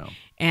play. know.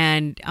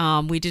 And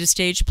we did a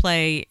stage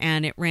play,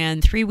 and it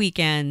ran 3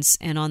 weekends.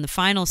 And on the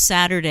final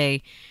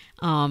Saturday,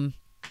 it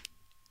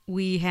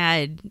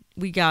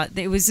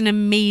was an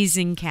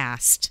amazing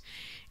cast.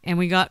 And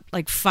we got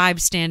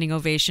 5 standing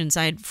ovations.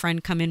 I had a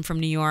friend come in from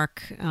New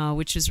York,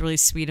 which was really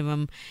sweet of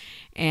him.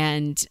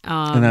 And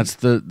that's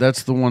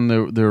the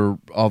one they're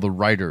all the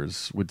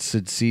writers with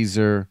Sid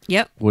Caesar.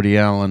 Yep. Woody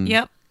Allen.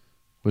 Yep.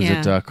 Was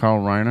it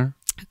Carl Reiner?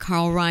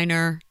 Carl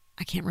Reiner.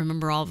 I can't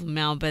remember all of them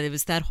now, but it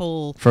was that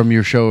whole... From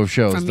Your Show of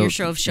Shows. From Your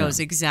Show of Shows,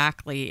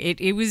 exactly.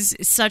 It was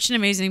such an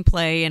amazing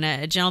play, and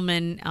a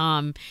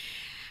gentleman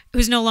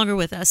who's no longer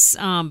with us,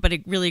 but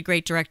a really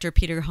great director,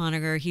 Peter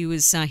Honegger.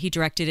 He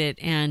directed it,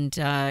 and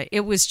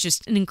it was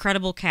just an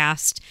incredible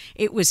cast.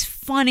 It was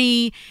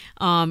funny,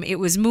 it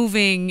was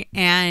moving,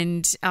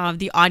 and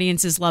the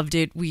audiences loved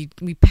it. We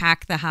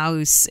packed the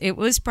house. It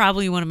was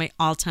probably one of my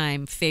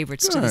all-time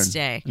favorites to this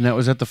day. And that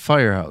was at the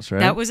Firehouse, right?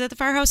 That was at the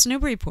Firehouse in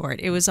Newburyport.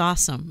 It was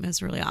awesome. It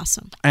was really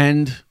awesome.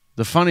 And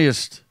the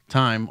funniest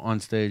time on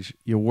stage,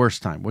 your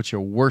worst time. What's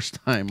your worst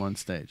time on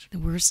stage? The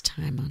worst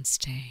time on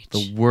stage.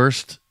 The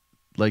worst...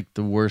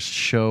 the worst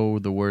show,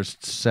 the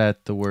worst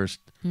set, the worst...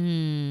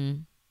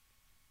 I'm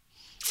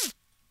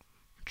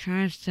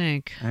trying to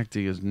think.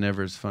 Acting is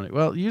never as funny.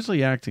 Well,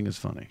 usually acting is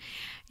funny.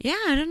 Yeah,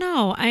 I don't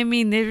know. I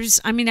mean,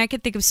 I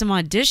could think of some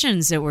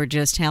auditions that were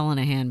just hell in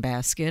a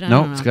handbasket. I don't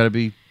know. It's got to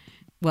be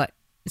What?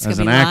 It's As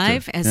going to an be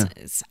actor, live? yeah.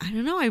 I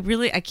don't know.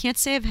 I can't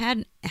say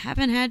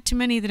haven't had too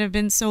many that have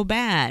been so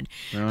bad.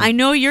 Yeah. I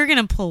know you're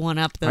going to pull one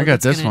up, though. I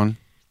got that's this gonna- one.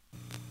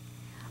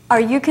 Are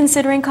you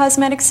considering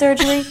cosmetic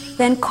surgery?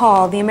 Then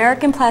call the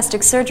American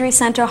Plastic Surgery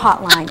Center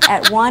hotline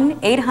at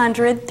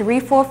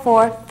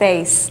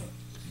 1-800-344-FACE.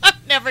 I'm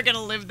never going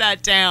to live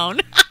that down.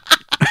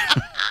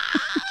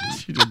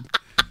 She did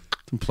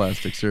some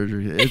plastic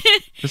surgery.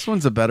 This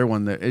one's a better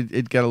one.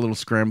 It got a little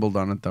scrambled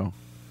on it, though.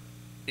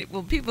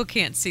 Well, people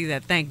can't see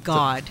that, thank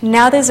God.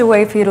 Now there's a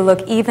way for you to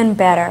look even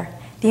better.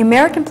 The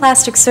American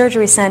Plastic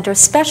Surgery Center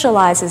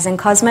specializes in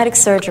cosmetic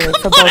surgery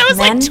for both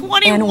men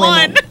and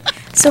women.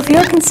 So if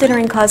you're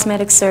considering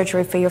cosmetic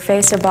surgery for your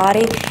face or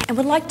body and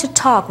would like to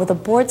talk with a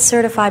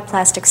board-certified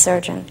plastic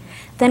surgeon,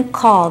 then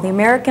call the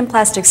American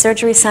Plastic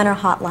Surgery Center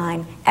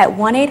hotline at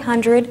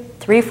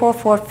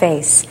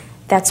 1-800-344-FACE.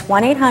 That's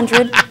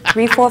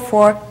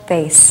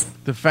 1-800-344-FACE.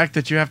 The fact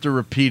that you have to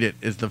repeat it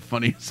is the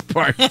funniest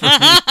part for me.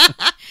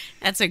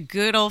 That's a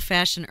good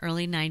old-fashioned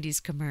early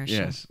 90s commercial.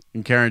 Yes.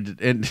 And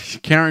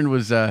Karen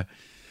was I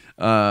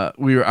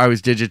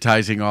was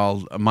digitizing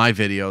all my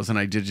videos, and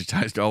I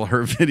digitized all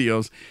her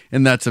videos,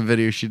 and that's a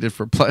video she did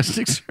for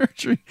plastic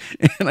surgery.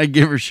 And I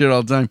give her shit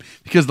all the time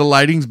because the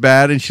lighting's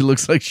bad and she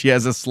looks like she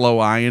has a slow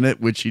eye in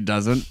it, which she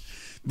doesn't.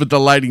 But the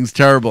lighting's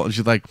terrible, and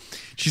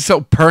she's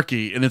so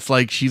perky, and it's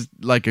like she's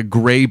like a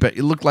gray, but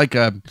it looked like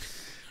a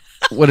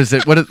what is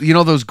it? You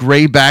know those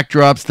gray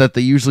backdrops that they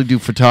usually do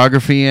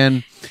photography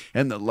in,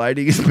 and the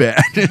lighting is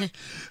bad.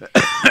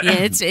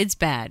 Yeah, it's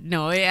bad.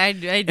 No, I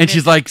and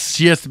she's like,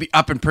 she has to be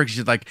up and perky.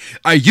 She's like,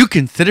 "Are you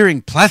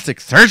considering plastic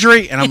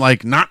surgery?" And I'm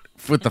like, "Not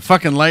with the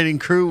fucking lighting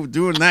crew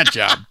doing that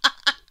job."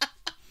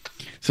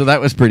 So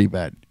that was pretty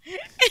bad.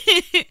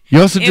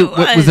 You also do.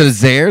 Was it a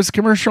Zayres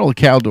commercial or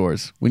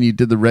Caldors when you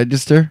did the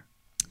register?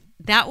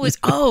 That was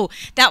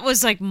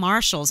like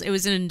Marshalls. It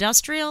was an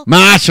industrial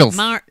Marshalls.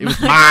 It was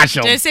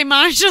Marshalls. Did I say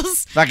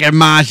Marshalls? Fucking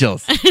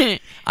Marshalls.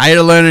 I had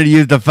to learn how to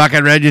use the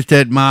fucking register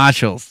at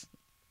Marshalls.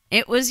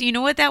 It was, you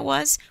know what that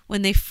was?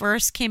 When they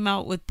first came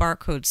out with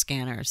barcode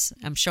scanners.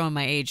 I'm showing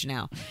my age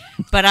now.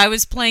 But I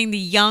was playing the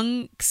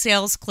young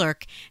sales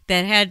clerk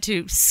that had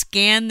to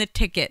scan the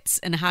tickets,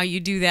 and how you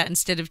do that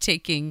instead of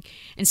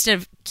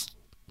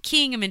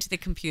keying them into the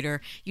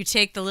computer, you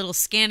take the little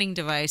scanning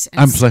device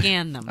and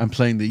scan them. I'm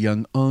playing the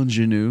young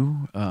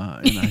ingenue,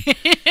 and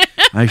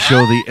I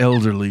show the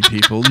elderly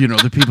people,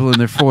 the people in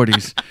their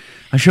 40s,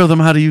 I show them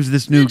how to use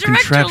this new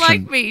contraption. The director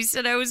liked me. He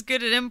said I was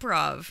good at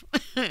improv.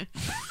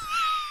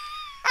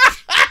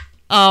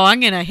 Oh, I'm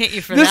going to hit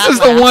you for that. This is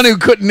the one who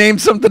couldn't name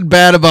something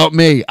bad about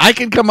me. I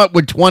can come up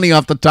with 20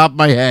 off the top of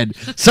my head.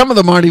 Some of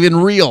them aren't even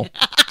real.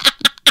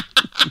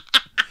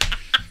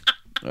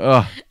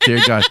 Oh, dear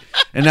God.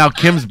 And now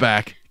Kim's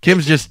back.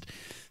 Kim's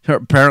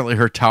apparently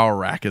her towel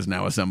rack is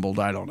now assembled.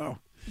 I don't know.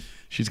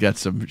 She's got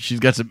some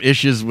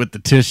issues with the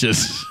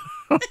tissues.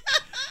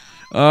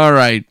 All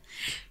right.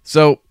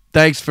 So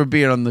thanks for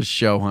being on the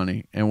show,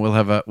 honey. And we'll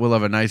have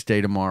a nice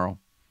day tomorrow.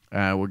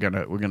 We're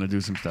gonna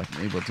do some stuff.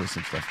 Maybe we'll do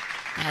some stuff.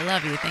 I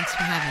love you. Thanks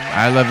for having me.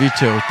 I love you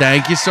too.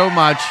 Thank you so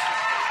much.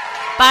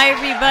 Bye,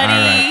 everybody. All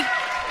right.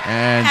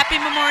 And happy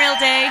Memorial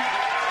Day.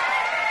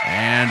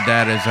 And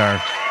that is our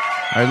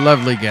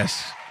lovely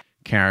guest,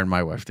 Karen,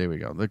 my wife. There we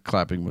go. The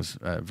clapping was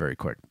very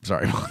quick.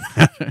 Sorry about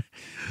that.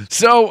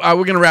 So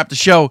we're going to wrap the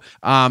show.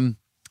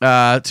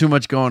 Too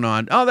much going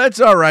on. Oh,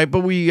 that's all right. But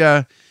we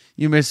had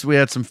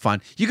some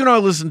fun. You can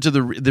all listen to the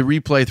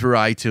replay through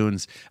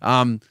iTunes.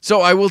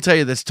 So I will tell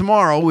you this.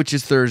 Tomorrow, which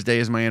is Thursday,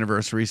 is my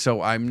anniversary.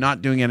 So I'm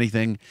not doing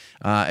anything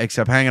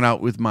except hanging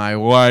out with my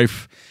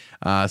wife.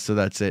 So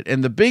that's it.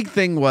 And the big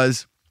thing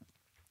was,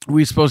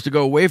 we were supposed to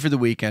go away for the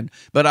weekend,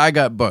 but I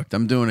got booked.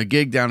 I'm doing a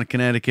gig down in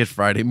Connecticut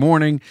Friday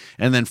morning,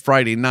 and then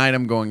Friday night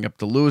I'm going up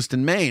to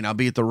Lewiston, Maine. I'll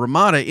be at the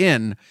Ramada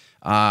Inn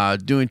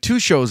doing 2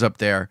 shows up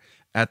there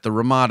at the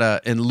Ramada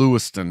in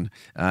Lewiston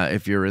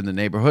if you're in the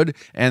neighborhood.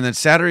 And then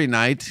Saturday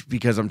night,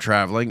 because I'm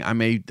traveling, I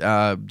may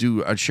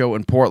do a show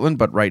in Portland,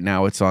 but right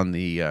now it's on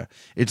the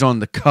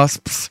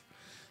cusps.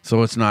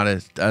 So it's not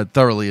as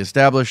thoroughly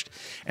established.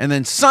 And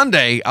then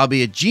Sunday, I'll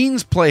be at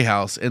Gene's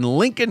Playhouse in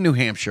Lincoln, New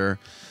Hampshire,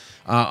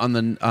 on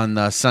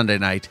the Sunday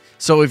night.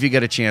 So if you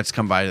get a chance,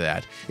 come by to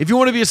that. If you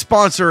want to be a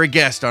sponsor or a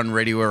guest on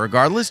Radio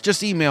Irregardless,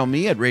 just email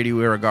me at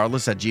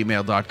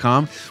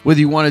radioirregardless@gmail.com. Whether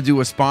you want to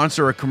do a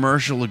sponsor, a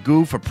commercial, a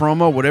goof, a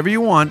promo, whatever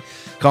you want,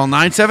 call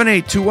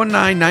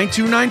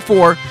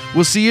 978-219-9294.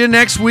 We'll see you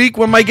next week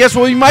when my guest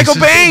will be Michael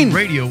Bain.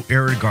 Radio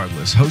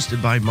Irregardless,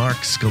 hosted by Mark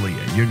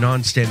Scalia, your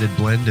non-standard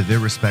blend of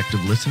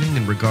irrespective listening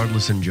and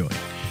regardless enjoying.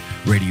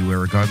 Radio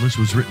Irregardless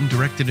was written,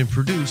 directed, and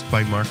produced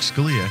by Mark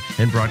Scalia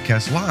and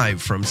broadcast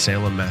live from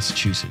Salem,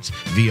 Massachusetts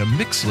via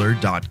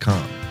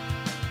Mixler.com.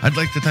 I'd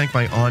like to thank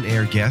my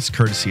on-air guests,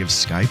 courtesy of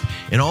Skype,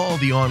 and all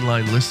the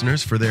online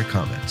listeners for their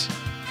comments.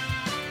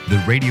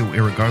 The Radio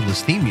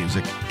Irregardless theme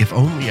music, If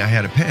Only I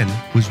Had a Pen,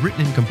 was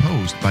written and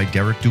composed by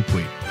Derek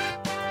Dupuy.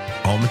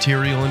 All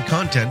material and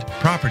content,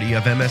 property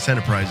of MS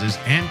Enterprises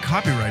and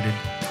copyrighted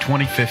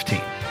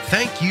 2015.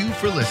 Thank you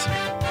for listening.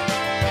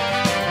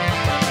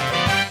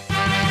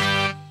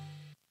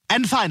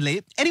 And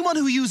finally, anyone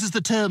who uses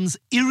the terms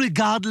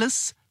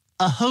irregardless,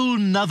 a whole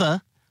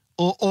nother,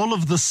 or all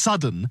of the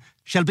sudden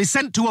shall be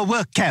sent to a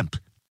work camp.